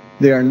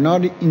 They are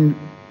not in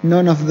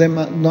none of the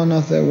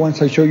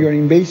ones I show you are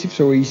invasive,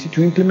 so easy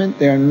to implement.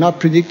 They are not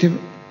predictive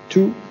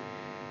too,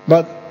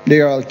 but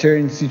they are altered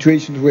in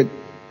situations with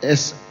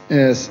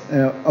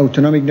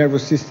autonomic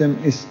nervous system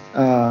is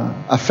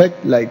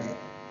affect, like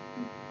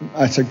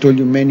as I told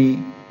you,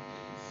 many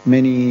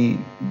ways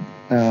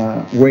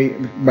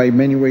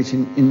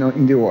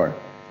in the OR.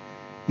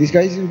 This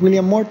guy is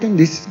William Morton.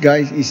 This guy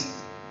is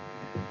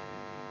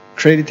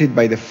credited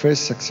by the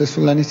first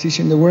successful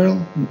anesthesia in the world,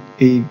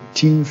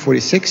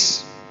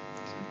 1846,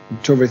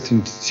 October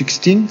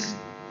 16th.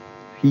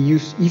 He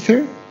used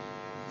ether,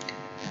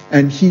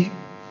 and he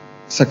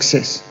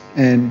success.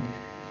 And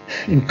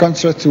in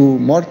contrast to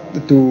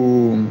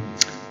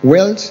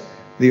Wells,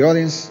 the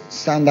audience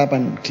stand up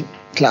and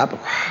clap.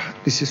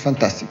 This is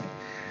fantastic.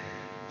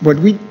 What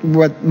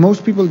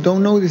most people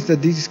don't know is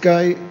that this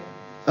guy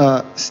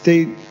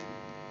stayed,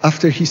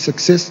 after his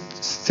success,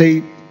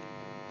 stayed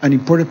an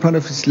important part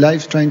of his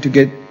life trying to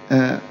get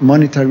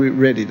monetary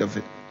credit of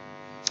it.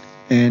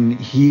 And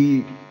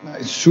he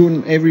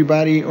soon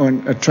everybody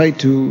tried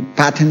to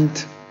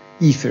patent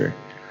ether.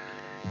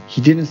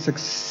 He didn't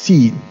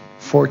succeed,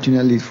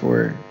 fortunately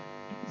for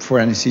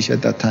anesthesia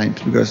at that time,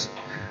 because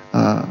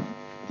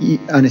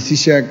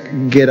anesthesia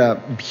get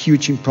a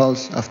huge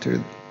impulse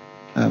after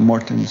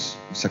Morton's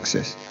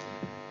success.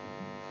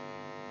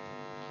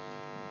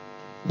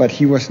 But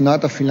he was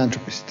not a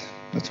philanthropist.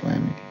 That's why I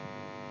mean.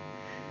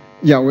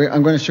 Yeah,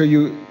 I'm going to show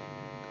you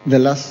the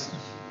last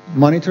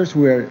monitors.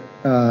 Where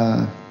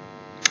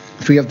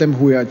 3 of them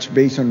who are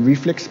based on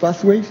reflex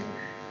pathways.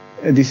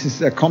 This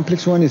is a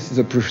complex one. This is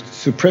a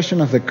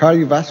suppression of the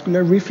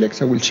cardiovascular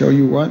reflex. I will show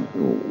you one.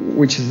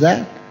 Which is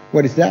that?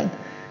 What is that?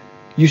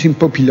 Using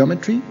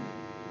pupillometry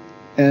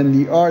and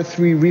the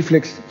R3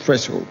 reflex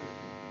threshold.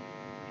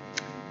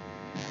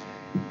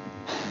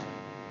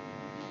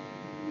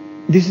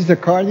 This is the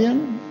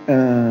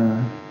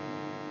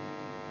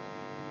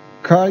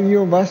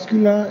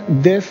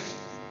cardiovascular depth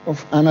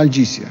of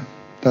analgesia.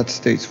 That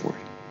states for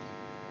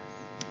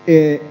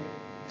it.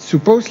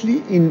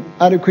 Supposedly, in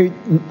adequate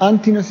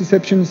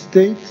anti-nociception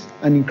states,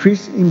 an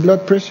increase in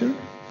blood pressure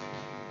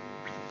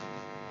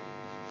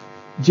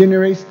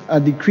generates a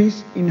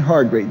decrease in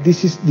heart rate.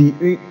 This is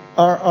the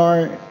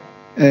RR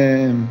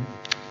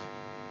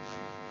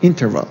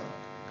interval.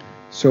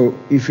 So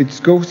if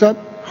it goes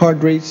up,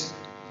 heart rates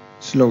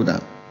slow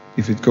down.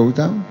 If it goes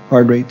down,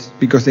 heart rates,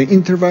 because the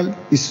interval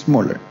is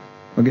smaller.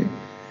 Okay,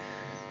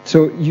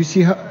 so you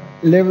see how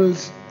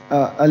levels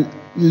a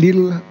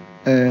little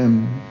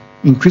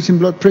increase in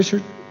blood pressure,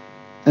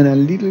 and a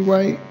little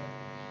while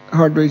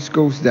heart rate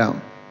goes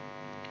down.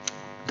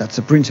 That's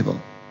a principle.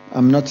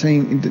 I'm not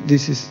saying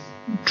this is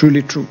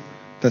truly true.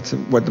 That's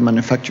what the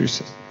manufacturer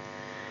says.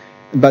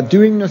 But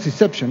during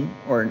nociception,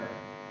 or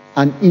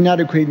an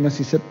inadequate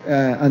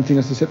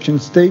anti-nociception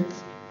state,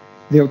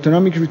 the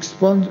autonomic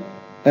response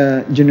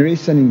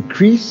generates an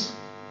increase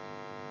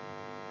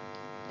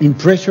in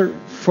pressure,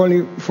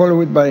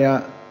 followed by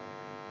a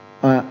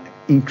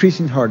increase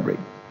in heart rate.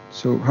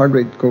 So heart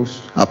rate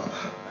goes up.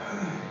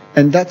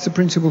 And that's the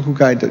principle who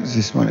guides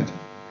this monitor.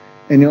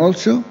 And it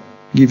also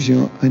gives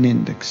you an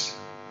index.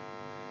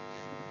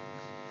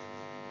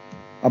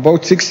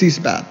 About 60 is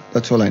bad.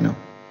 That's all I know.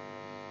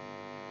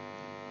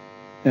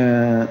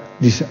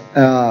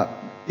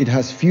 It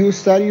has few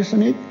studies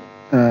on it.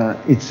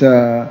 It's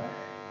a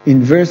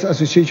inverse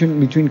association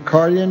between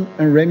cardian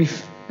and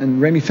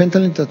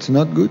remifentanil. That's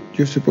not good.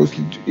 You're supposed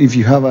to, if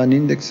you have an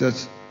index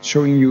that's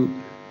showing you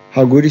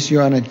how good is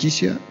your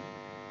analgesia,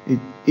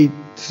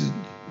 it's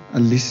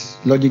at least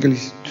logically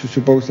to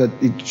suppose that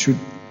it should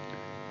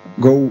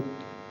go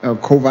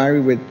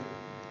co-vary with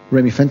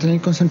remifentanil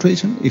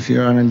concentration. If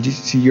your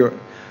analgesia, your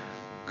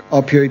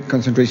opioid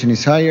concentration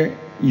is higher,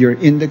 your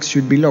index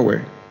should be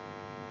lower.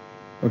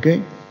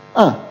 Okay?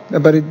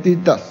 But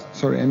it does.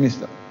 Sorry, I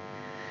missed that.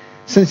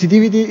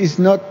 Sensitivity is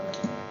not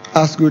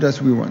as good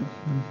as we want,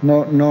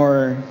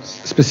 nor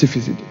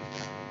specificity.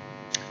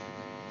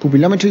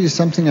 Pupillometry is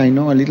something I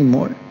know a little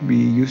more. We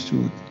used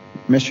to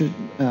measure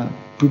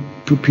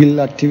pupil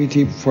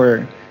activity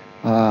for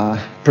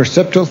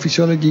perceptual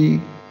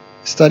physiology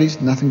studies,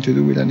 nothing to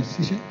do with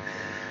anesthesia.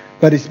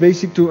 but it's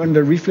basic to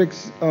under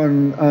reflex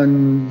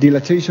on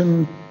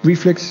dilatation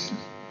reflex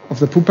of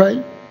the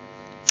pupil,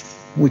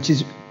 which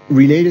is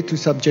related to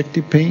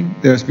subjective pain.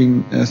 There's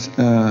been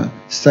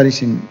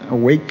studies in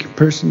awake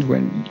persons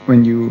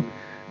when you,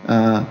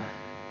 I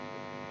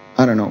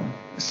don't know,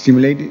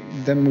 stimulate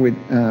them with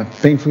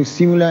painful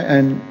stimuli,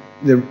 and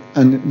the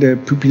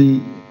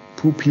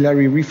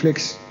pupillary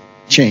reflex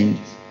changes.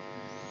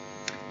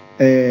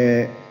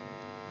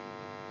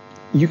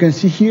 You can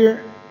see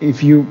here,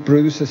 if you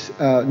produce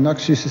a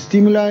noxious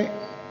stimuli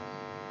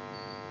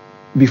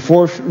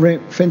before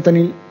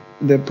fentanyl,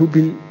 the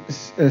pupil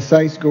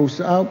size goes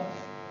up.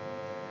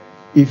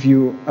 If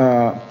you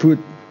put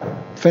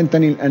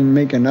fentanyl and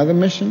make another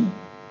measure,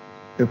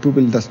 the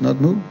pupil does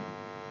not move.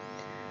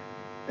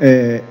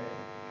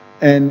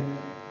 And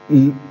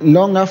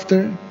long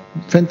after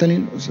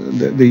fentanyl, so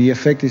the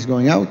effect is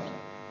going out,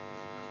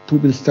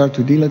 pupils start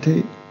to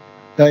dilate,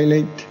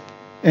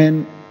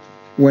 and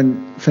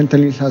when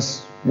fentanyl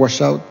has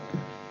washed out,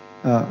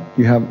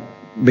 you have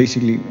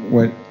basically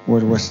what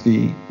was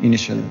the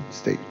initial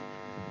state.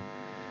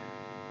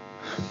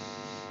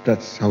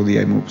 That's how the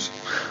eye moves.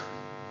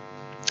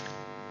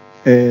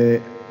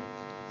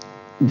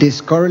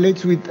 This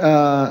correlates with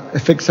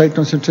effect site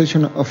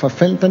concentration of a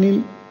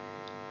fentanyl.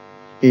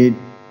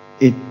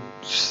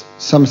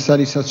 Some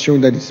studies have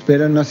shown that it's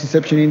better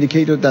nociception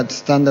indicator than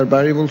standard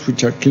variables,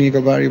 which are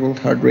clinical variables,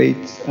 heart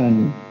rates,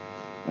 and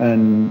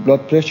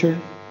blood pressure.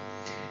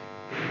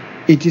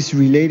 It is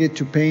related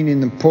to pain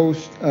in the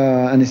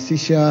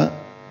post-anesthesia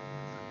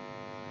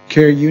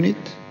care unit.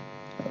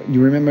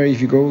 You remember, if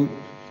you go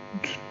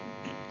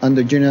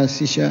under general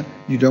anesthesia,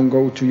 you don't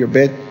go to your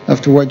bed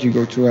afterward. You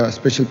go to a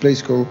special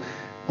place called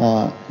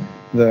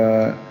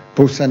the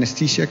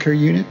post-anesthesia care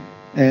unit.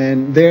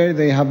 And there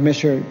they have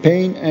measured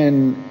pain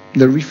and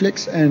the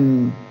reflex,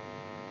 and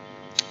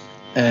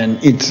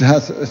it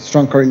has a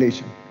strong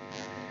correlation.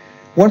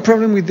 One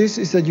problem with this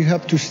is that you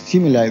have to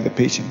stimulate the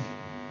patient.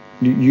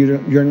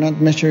 You're not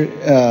measuring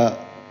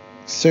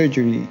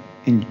surgery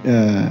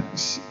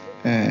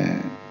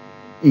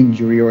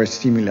injury or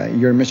stimuli.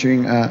 You're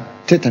measuring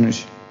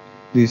tetanus.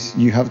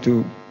 You have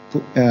to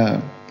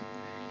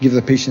give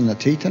the patient a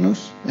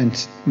tetanus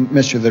and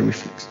measure the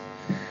reflex.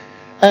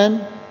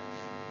 And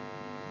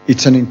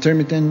it's an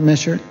intermittent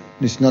measure.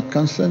 It's not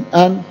constant.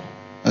 And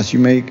as you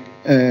may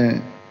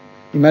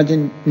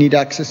imagine, need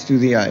access to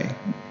the eye.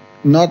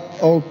 Not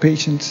all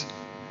patients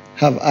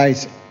have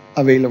eyes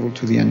available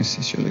to the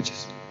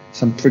anesthesiologist.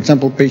 For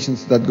example,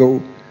 patients that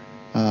go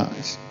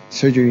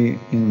surgery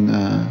in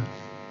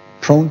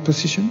prone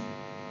position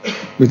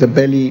with the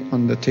belly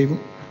on the table.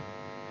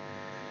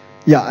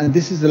 Yeah, and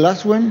this is the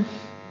last one.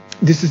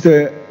 This is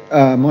the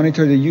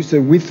monitor that uses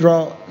the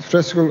withdrawal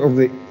threshold of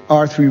the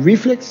R3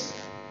 reflex.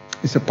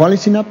 It's a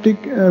polysynaptic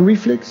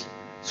reflex,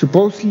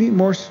 supposedly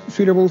more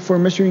suitable for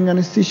measuring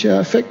anesthesia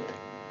effect.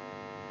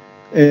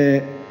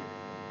 And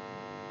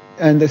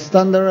the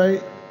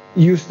standard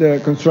use the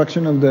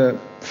construction of the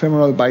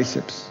femoral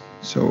biceps.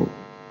 So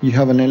you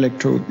have an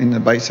electrode in the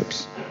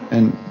biceps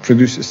and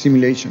produce a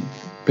stimulation,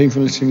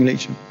 painful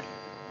stimulation.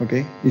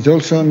 Okay. It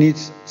also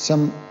needs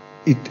some.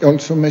 It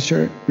also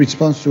measures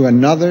response to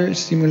another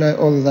stimuli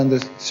other than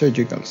the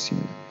surgical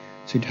stimuli.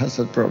 So it has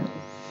that problem.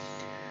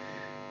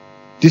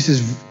 This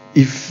is,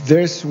 if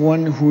there's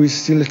one who is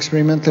still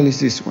experimental, is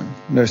this one.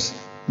 There's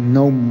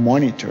no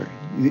monitor.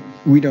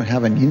 We don't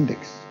have an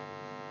index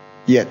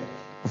yet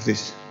of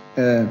this.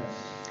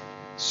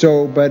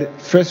 But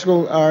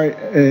thresholds are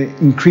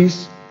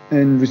increased,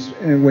 and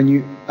when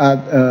you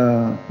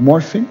add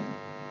morphine.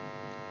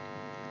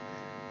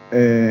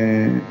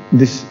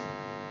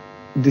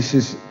 This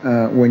is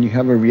when you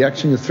have a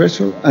reaction to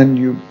threshold,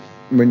 and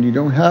when you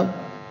don't have,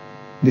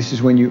 this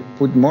is when you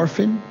put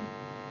morphine.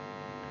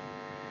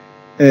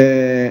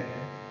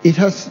 It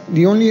has,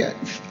 the only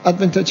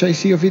advantage I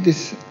see of it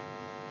is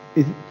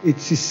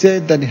it's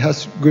said that it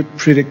has good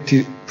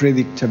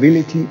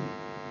predictability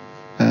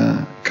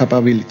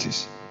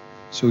capabilities.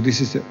 So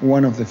this is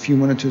one of the few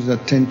monitors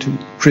that tend to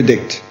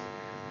predict.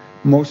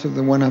 Most of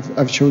the one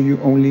I've shown you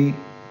only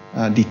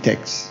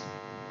detects.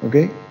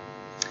 Okay?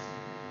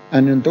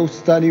 And in those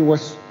study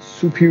was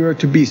superior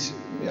to BIS.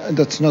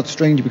 That's not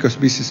strange because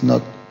BIS is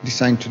not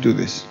designed to do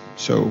this.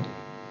 So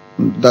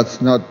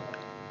that's not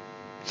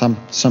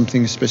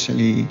something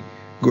especially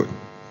good.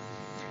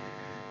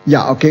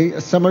 Yeah, okay,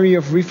 a summary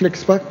of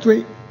reflex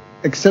pathway.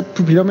 Except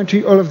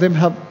pupillometry, all of them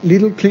have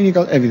little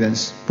clinical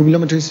evidence.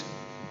 Pupillometries,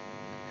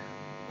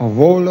 of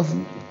all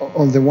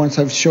of the ones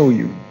I've shown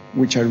you,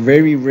 which are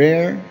very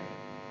rare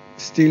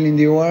still in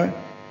the OR,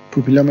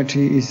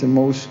 pupillometry is the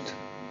most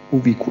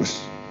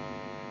ubiquitous.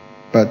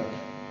 But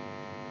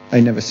I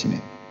never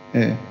seen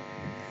it.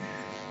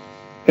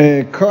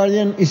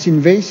 Cardian is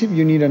invasive.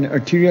 You need an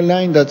arterial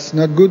line. That's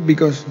not good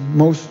because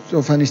most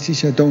of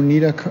anesthesia don't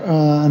need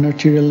an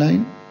arterial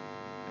line.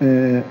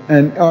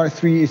 And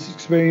R3 is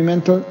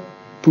experimental.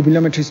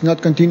 Pupillometry is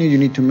not continuous. You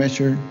need to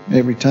measure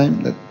every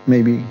time. That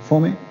may be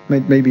foamy,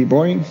 may be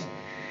boring.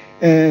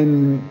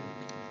 And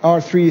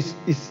R3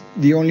 is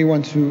the only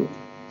one to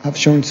have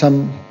shown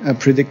some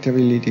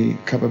predictability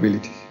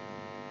capabilities.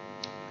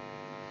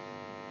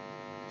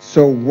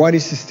 So what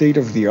is the state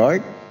of the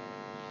art?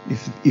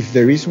 If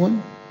there is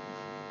one,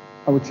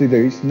 I would say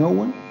there is no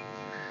one.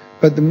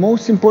 But the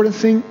most important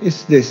thing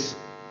is this.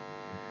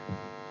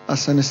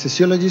 As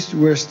anesthesiologists,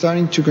 we're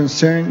starting to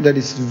concern that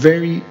it's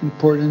very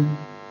important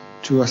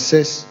to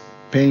assess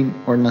pain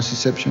or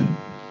nociception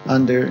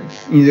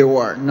in the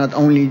OR, not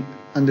only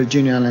under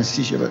general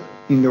anesthesia, but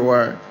in the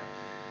OR.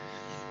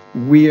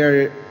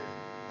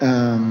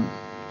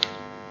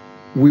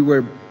 We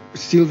were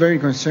still very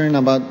concerned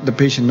about the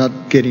patient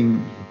not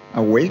getting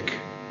awake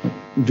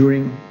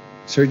during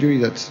surgery.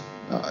 That's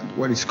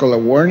what is called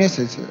awareness.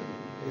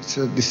 It's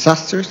a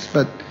disaster,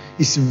 but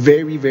it's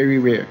very, very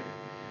rare.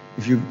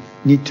 If you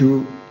need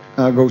to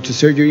go to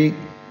surgery,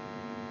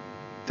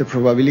 the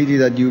probability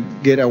that you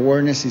get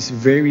awareness is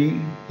very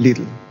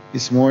little.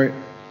 It's more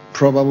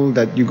probable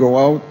that you go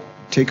out,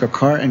 take a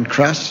car, and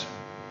crash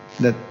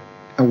than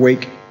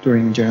awake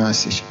during general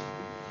anesthesia.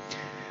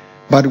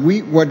 But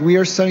what we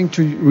are starting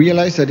to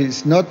realize that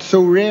it's not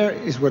so rare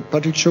is what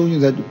Patrick showed you,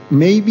 that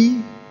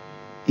maybe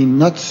in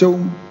not so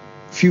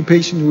few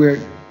patients we're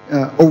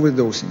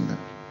overdosing them.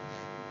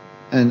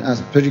 And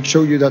as Patrick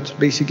showed you, that's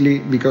basically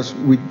because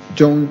we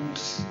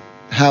don't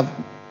have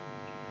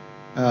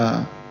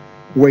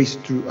ways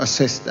to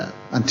assess that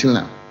until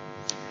now.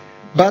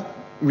 But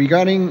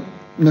regarding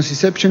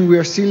nociception, we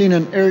are still in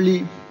an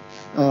early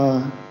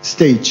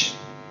stage.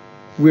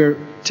 We're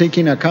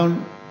taking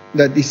account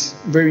that is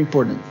very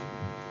important.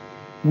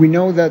 We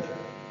know that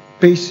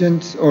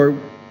patients, or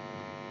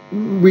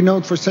we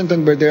know for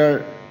certain, but there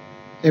are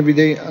every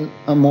day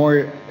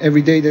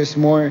there's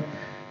more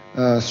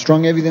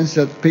strong evidence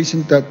that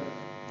patients that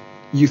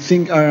you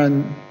think are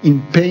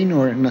in pain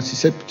or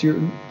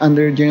nociception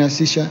under general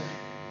anesthesia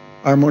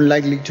are more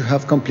likely to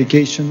have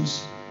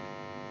complications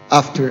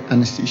after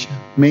anesthesia,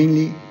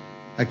 mainly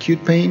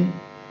acute pain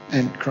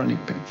and chronic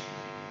pain.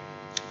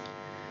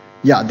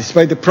 Yeah,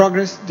 despite the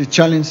progress, the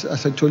challenge,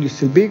 as I told you, is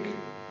still big.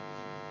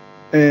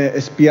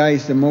 SPI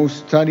is the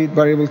most studied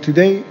variable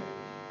today.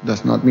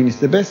 Does not mean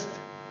it's the best.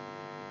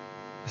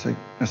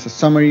 As a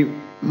summary,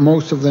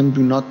 most of them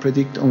do not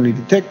predict, only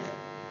detect.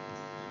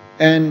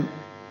 And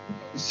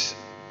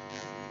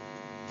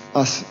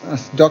as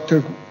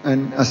doctor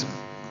and as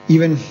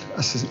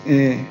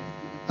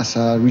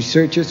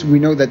researchers, we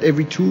know that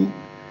every tool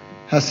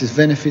has its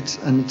benefits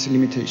and its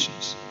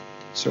limitations.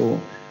 So,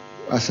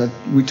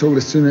 we told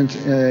the student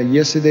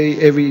yesterday,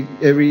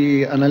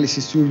 every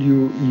analysis tool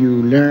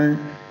you learn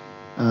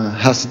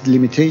has its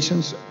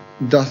limitations.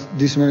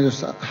 These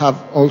ones have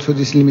also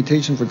this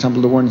limitation. For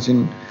example, the ones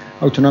in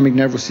autonomic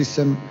nervous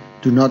system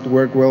do not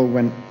work well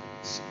when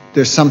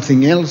there's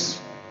something else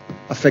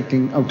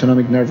affecting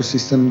autonomic nervous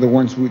system. The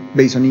ones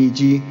based on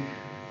EEG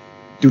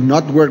do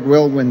not work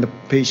well when the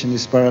patient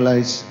is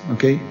paralyzed.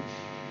 Okay?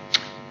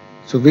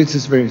 So this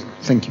is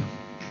thank you.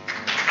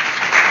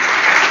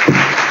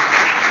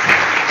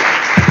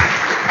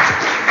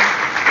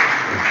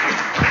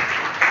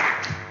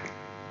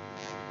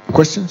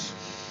 Questions?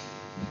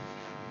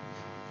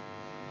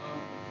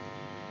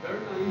 Very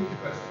naive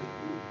question.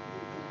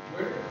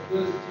 Where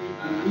does the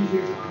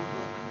amnesia come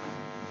from?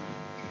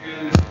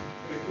 And if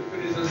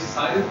it is a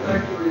side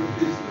effect or if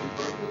it is the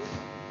purpose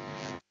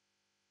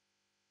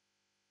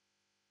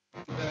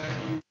that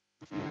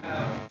you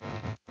have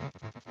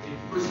a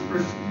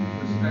first-person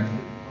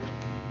perspective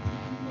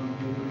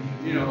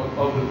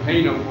of the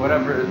pain of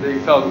whatever they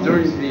felt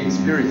during the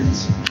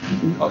experience.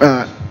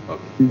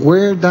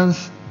 Where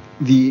does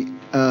the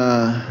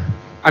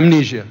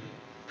amnesia?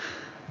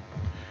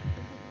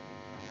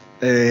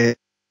 I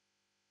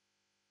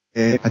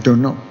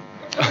don't know,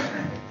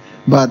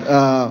 but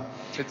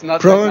it's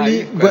not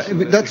probably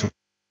that's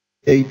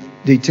they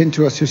tend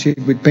to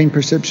associate with pain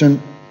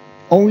perception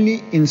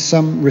only in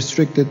some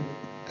restricted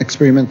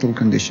experimental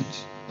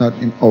conditions, not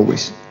in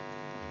always.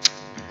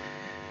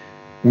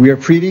 We are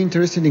pretty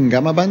interested in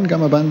gamma band.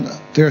 Gamma band,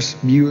 there's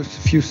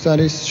few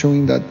studies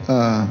showing that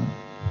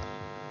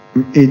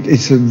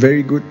it's a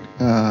very good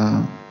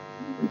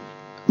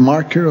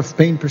marker of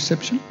pain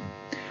perception.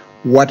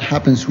 What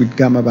happens with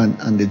gamma band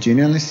under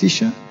general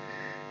anesthesia?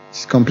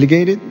 It's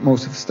complicated.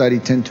 Most of the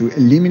studies tend to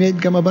eliminate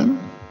gamma band.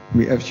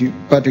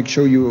 Patrick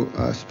showed you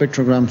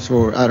spectrograms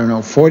for,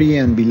 40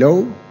 and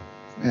below,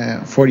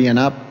 40 and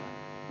up.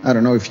 I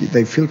don't know if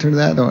they filter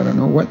that or I don't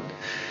know what.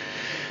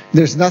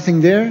 There's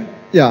nothing there.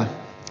 Yeah.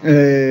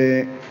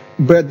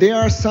 But there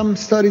are some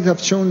studies that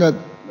have shown that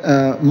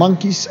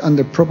monkeys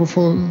under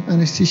propofol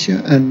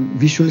anesthesia and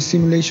visual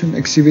stimulation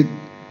exhibit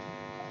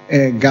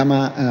a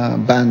gamma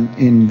band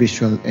in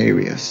visual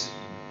areas.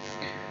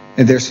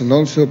 And there's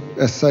also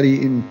a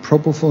study in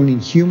propofol in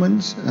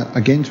humans,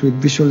 again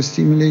with visual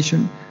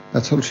stimulation,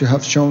 that's also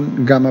have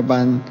shown gamma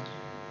band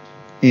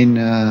in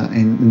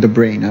the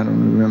brain. I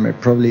don't remember,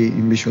 probably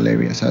in visual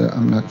areas,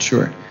 I'm not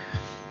sure.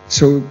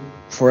 So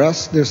for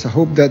us, there's a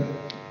hope that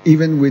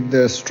even with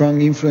the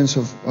strong influence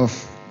of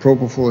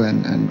propofol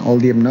and all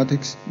the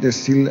hypnotics, there's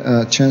still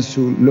a chance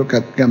to look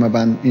at gamma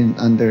band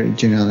under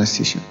general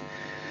anesthesia.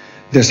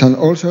 There's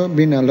also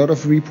been a lot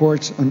of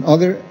reports on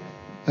other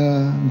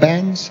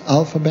bands,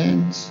 alpha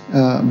bands.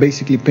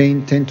 Basically,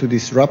 pain tend to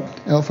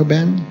disrupt alpha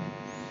band.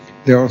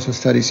 There are also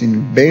studies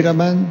in beta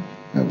band,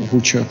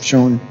 which have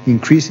shown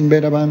increase in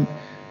beta band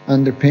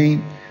under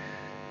pain.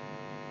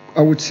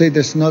 I would say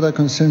there's not a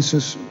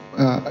consensus.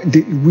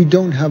 We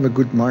don't have a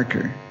good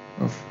marker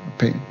of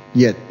pain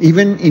yet,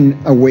 even in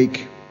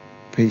awake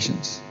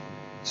patients.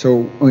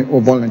 So,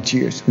 or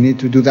volunteers. We need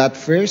to do that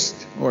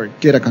first, or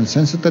get a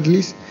consensus at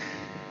least,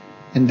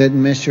 and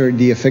then measure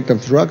the effect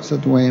of drugs.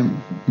 That's why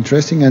I'm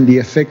interested, and the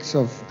effects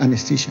of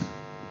anesthesia.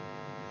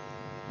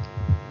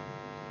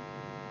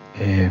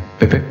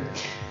 Pepe?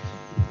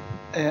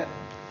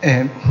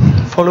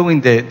 Following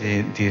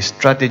the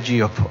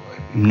strategy of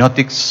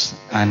hypnotics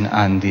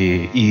and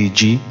the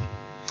EEG,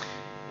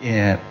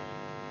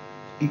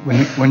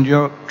 when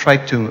you try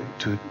to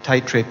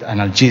titrate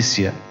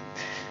analgesia,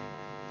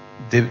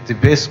 the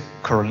best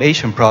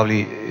correlation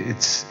probably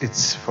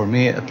it's for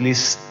me at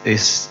least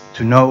is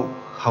to know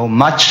how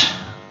much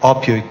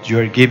opioid you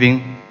are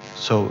giving,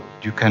 so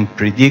you can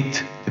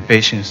predict the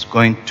patient is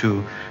going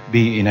to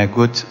be in a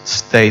good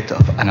state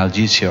of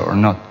analgesia or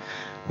not.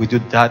 We do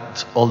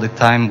that all the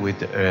time with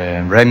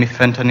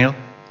remifentanil.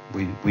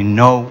 We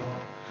know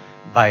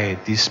by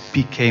these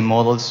PK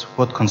models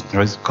what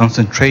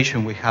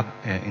concentration we have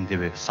in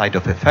the site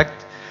of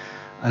effect.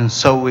 And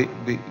so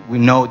we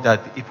know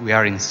that if we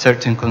are in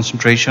certain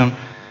concentration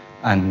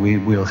and we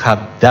will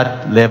have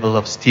that level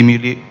of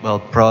stimuli, well,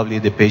 probably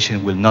the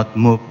patient will not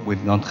move, will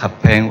not have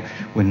pain,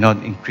 will not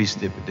increase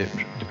the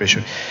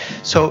pressure.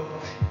 So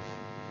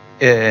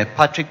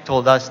Patrick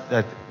told us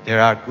that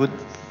there are good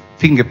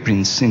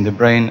fingerprints in the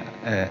brain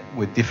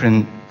with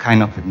different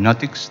kind of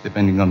hypnotics,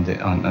 depending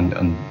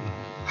on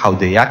how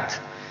they act.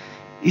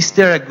 Is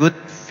there a good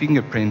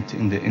fingerprint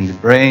in the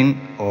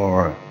brain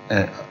or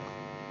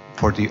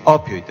for the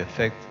opioid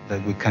effect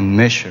that we can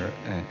measure?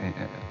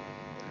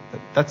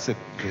 That's the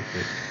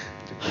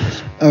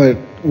question.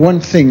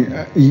 One thing,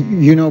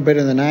 you know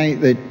better than I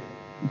that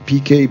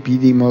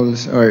PK/PD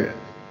models are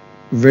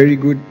very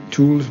good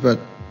tools, but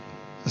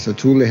as a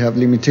tool they have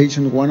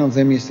limitations. One of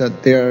them is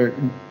that they are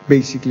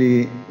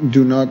basically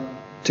do not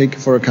take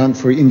for account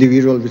for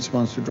individual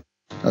response to drugs,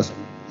 as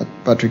what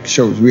Patrick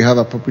shows. We have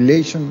a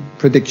population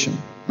prediction,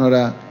 not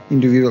an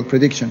individual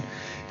prediction.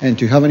 And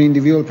to have an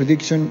individual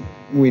prediction,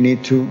 we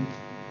need to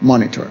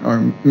monitor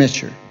or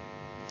measure.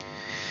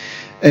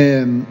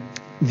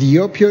 The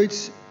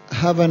opioids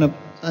have a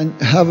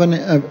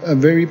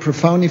very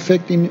profound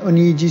effect on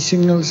EEG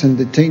signals, and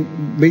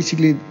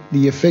basically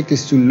the effect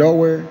is to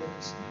lower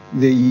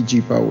the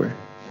EEG power.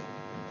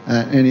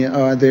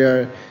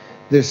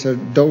 There's a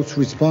dose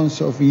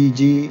response of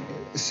EEG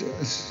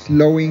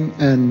slowing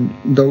and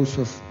dose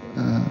of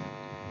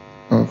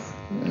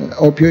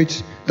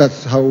opioids.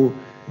 That's how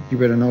you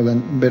better know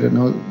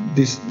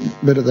this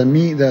better than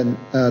me.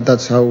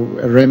 That's how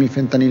a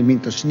remifentanil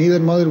Minto-Schneider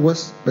model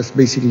was. But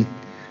basically,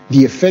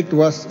 the effect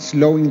was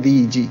slowing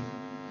the EEG.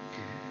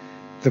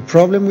 The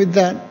problem with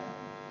that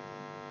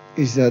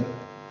is that,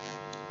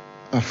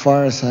 as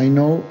far as I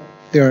know,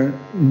 there are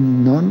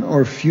none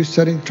or few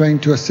studies trying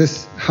to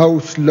assess how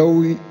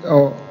slow is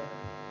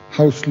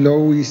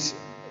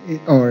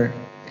or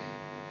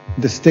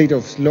the state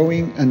of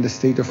slowing and the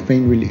state of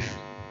pain relief.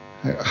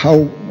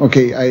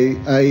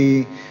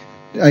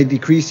 I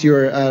decrease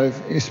your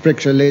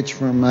spectral edge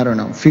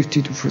from,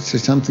 50 to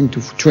something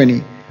to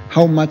 20.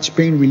 How much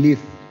pain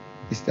relief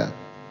is that?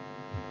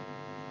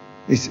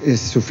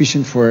 Is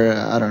sufficient for,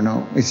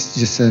 it's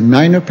just a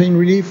minor pain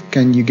relief?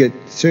 Can you get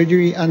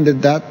surgery under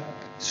that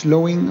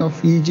slowing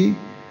of EEG?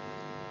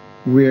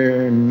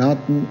 We're not,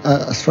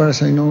 as far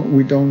as I know,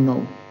 we don't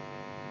know.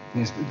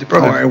 Yes, the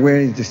problem. Or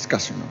we're in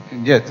discussion.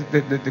 Yeah,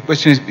 the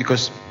question is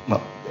because,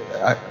 well,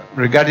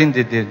 regarding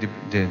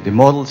the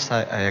models,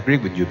 I agree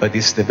with you, but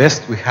it's the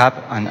best we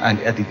have and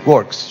it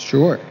works.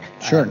 Sure.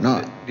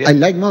 No, I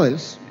like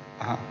models.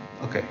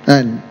 Okay.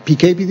 And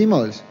PK/PD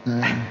models.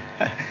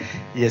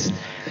 Yes,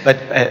 but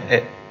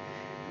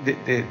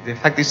the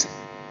fact is,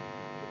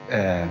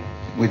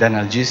 with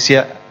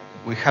analgesia,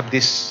 we have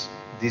these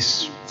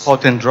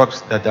potent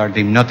drugs that are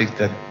the hypnotic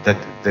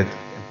that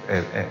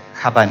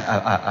have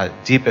a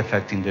deep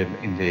effect in the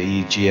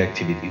EEG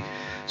activity.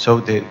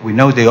 So we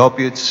know the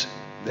opioids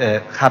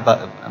have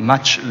a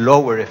much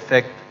lower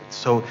effect.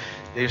 So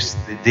there's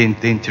the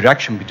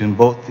interaction between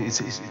both.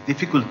 It's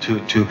difficult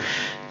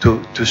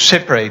to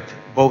separate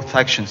both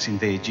actions in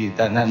the EEG,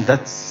 and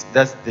that's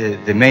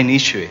the main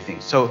issue, I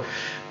think. So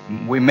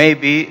we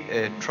maybe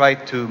try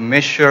to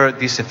measure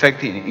this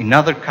effect in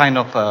other kind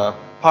of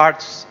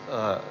parts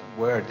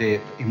where the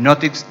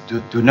hypnotics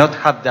do not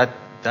have that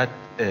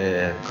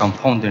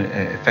confounding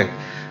effect.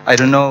 I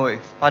don't know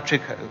if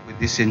Patrick, with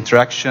these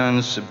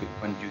interactions,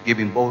 when you're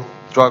giving both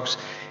drugs,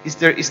 is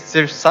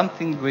there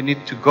something we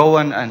need to go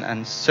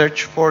and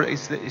search for?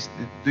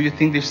 Do you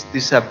think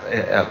this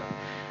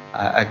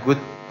a good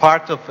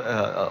part of,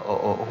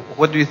 or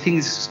what do you think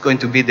is going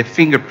to be the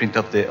fingerprint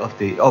of the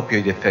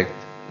opioid effect?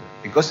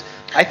 Because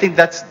I think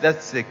that's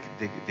the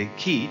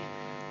key.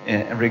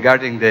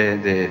 regarding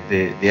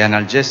the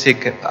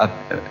analgesic,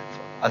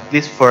 at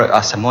least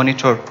as a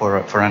monitor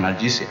for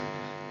analgesia?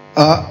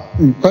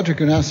 Patrick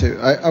can answer.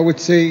 I would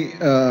say,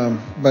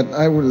 but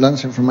I will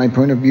answer from my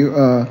point of view.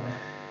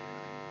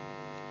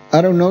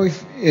 I don't know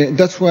if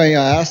that's why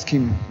I asked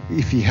him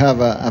if he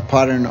have a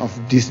pattern of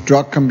this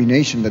drug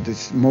combination that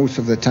is most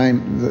of the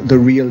time the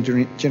real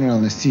general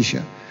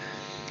anesthesia.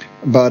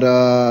 But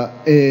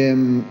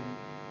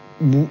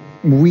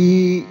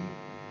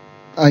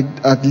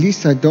at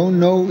least I don't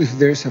know if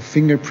there's a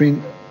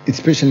fingerprint,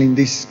 especially in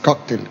this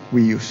cocktail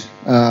we use.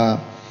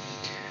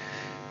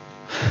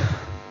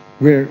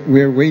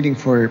 We're waiting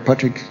for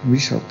Patrick's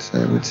results,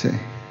 I would say.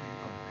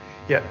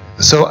 Yeah,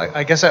 so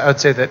I guess I would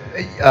say that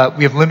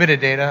we have limited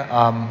data,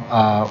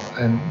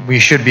 and we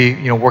should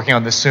be, working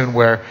on this soon.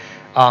 Where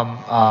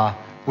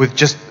with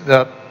just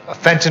the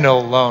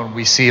fentanyl alone,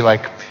 we see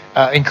like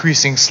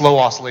increasing slow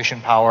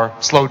oscillation power,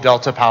 slow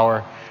delta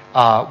power,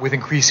 with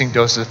increasing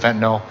doses of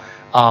fentanyl.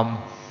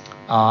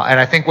 And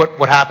I think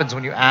what happens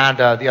when you add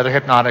the other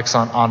hypnotics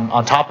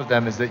on top of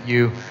them is that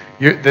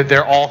that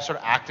they're all sort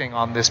of acting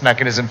on this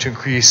mechanism to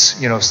increase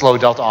slow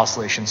delta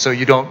oscillation. So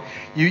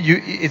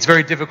it's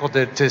very difficult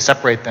to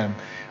separate them.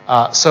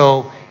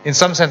 So in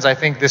some sense, I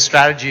think this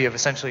strategy of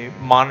essentially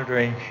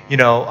monitoring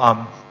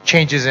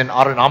changes in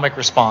autonomic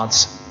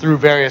response through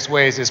various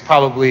ways is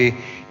probably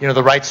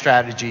the right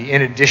strategy,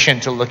 in addition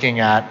to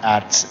looking at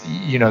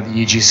the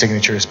EEG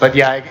signatures. But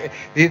yeah,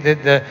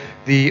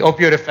 the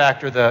opioid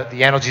effect or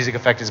the analgesic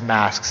effect is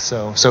masked,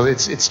 so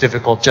it's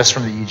difficult just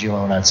from the EEG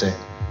alone, I'd say.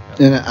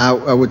 And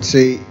I would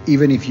say,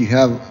 even if you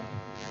have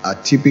a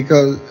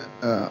typical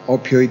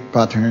opioid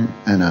pattern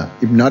and a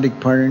hypnotic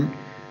pattern,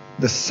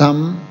 the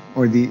sum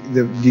or the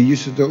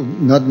use of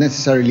not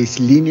necessarily is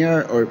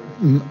linear, or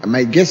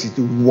my guess is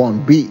it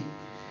won't be,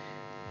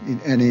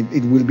 and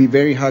it will be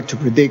very hard to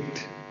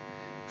predict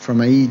from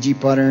an EEG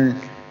pattern,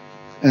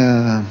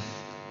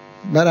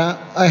 but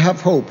I have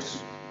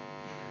hopes.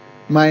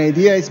 My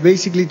idea is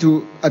basically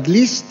to at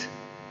least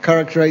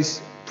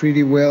characterize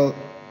pretty well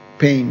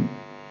pain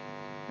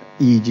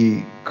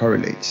EEG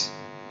correlates.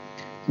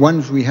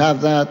 Once we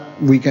have that,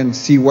 we can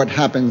see what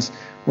happens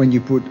when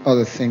you put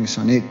other things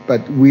on it.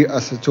 But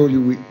as I told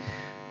you,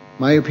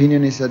 my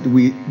opinion is that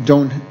we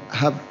don't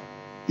have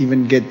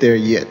even get there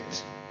yet.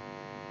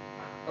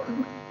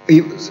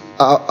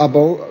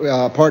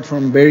 Apart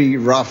from very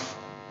rough,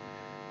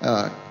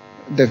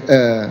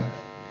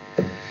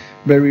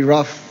 very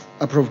rough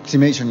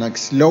approximation, like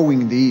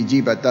slowing the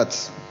EEG, but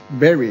that's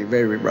very,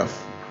 very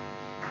rough.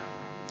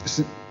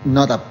 It's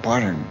not a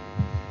pattern,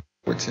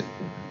 I would say.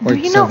 Or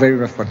it's a very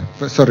rough pattern.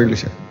 Sorry,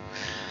 Lucia.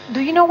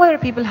 Do you know whether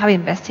people have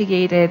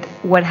investigated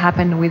what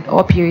happened with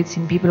opioids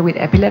in people with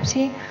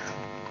epilepsy?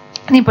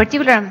 And in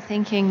particular, I'm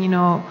thinking,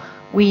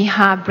 we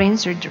have brain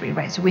surgery,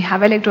 right? So we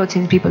have electrodes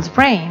in people's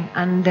brain,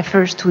 and the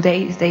first 2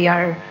 days they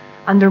are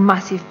under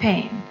massive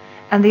pain,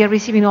 and they are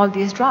receiving all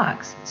these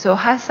drugs. So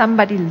has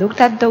somebody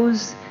looked at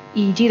those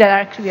EEG that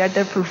are cleared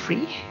there for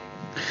free?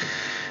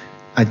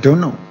 I don't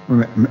know.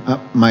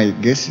 My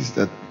guess is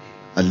that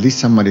at least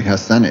somebody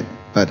has done it,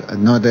 but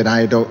not that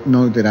I don't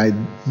know that I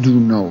do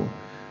know.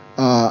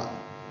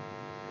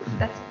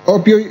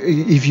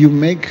 Opioid, if you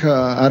make,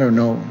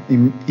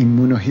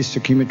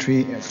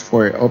 immunohistochemistry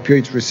for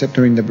opioid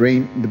receptor in the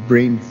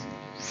brain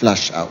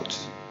flash out.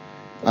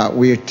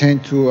 We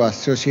tend to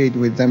associate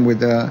with them with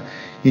the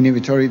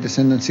inhibitory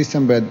descendant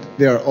system, but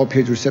there are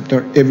opioid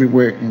receptor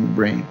everywhere in the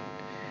brain.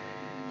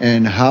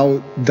 And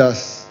how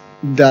does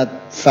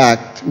that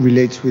fact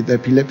relates with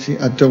epilepsy?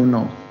 I don't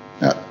know.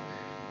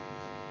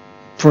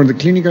 For the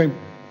clinical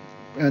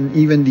and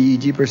even the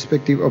EEG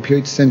perspective,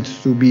 opioids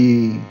tends to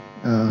be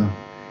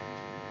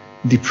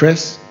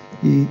depress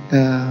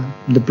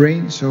the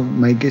brain, so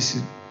my guess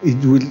is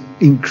it will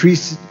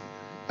increase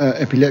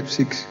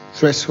epileptic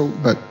threshold,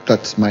 but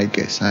that's my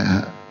guess.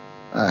 I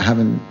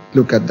haven't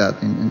looked at that,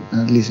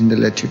 at least in the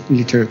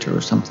literature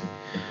or something.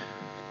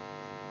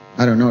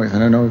 I don't know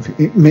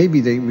if maybe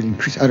they will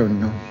increase. I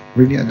don't know.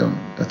 Really, I don't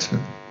know. That's a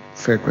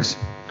fair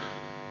question.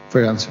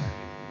 Fair answer.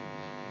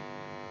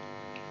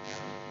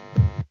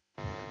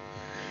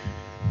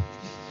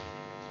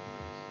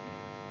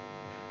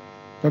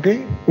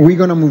 Okay, we're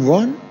going to move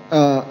on.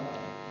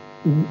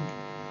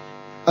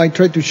 I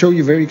tried to show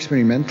you very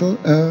experimental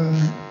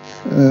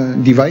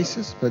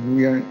devices, but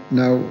we are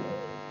now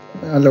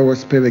allow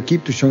us to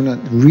keep to show not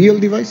real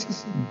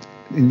devices.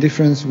 In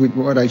difference with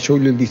what I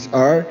showed you, these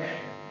are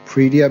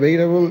pretty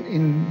available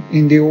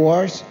in the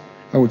ORs.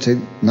 I would say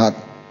not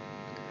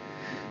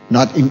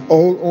in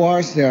all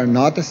ORs. They are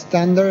not a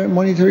standard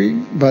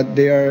monitoring, but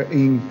they are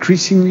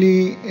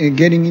increasingly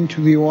getting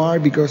into the OR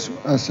because,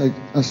 as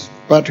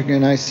Patrick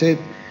and I said,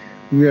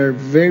 we are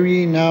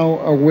very now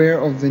aware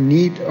of the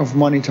need of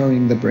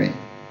monitoring the brain.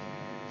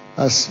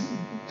 As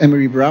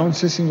Emery Brown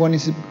says in one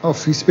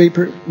of his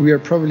papers, we are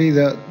probably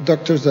the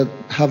doctors that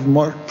have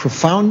more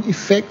profound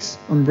effects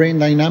on brain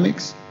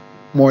dynamics,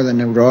 more than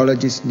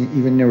neurologists,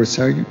 even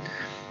neurosurgeons,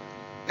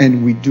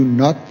 and we do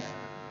not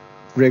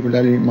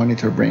regularly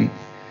monitor brain.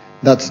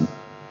 That's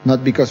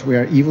not because we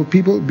are evil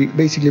people.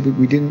 Basically,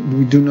 we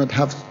do not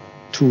have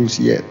tools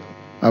yet,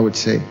 I would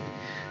say.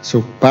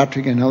 So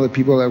Patrick and other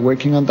people are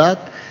working on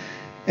that.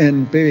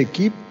 And Pepe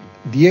Kip,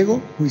 Diego,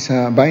 who is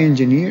a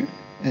bioengineer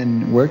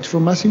and works for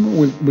Massimo,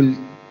 will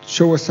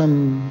show us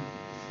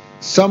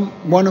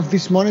one of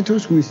these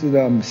monitors, which is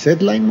the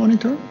Z-line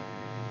monitor,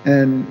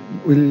 and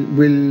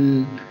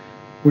we'll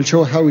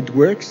show how it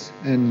works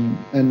and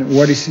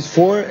what is it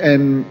for.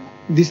 And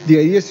the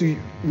idea is to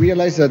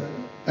realize that,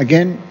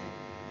 again,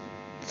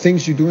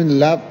 things you do in the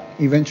lab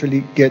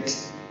eventually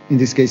gets, in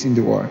this case, in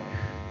the war.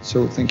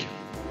 So thank you.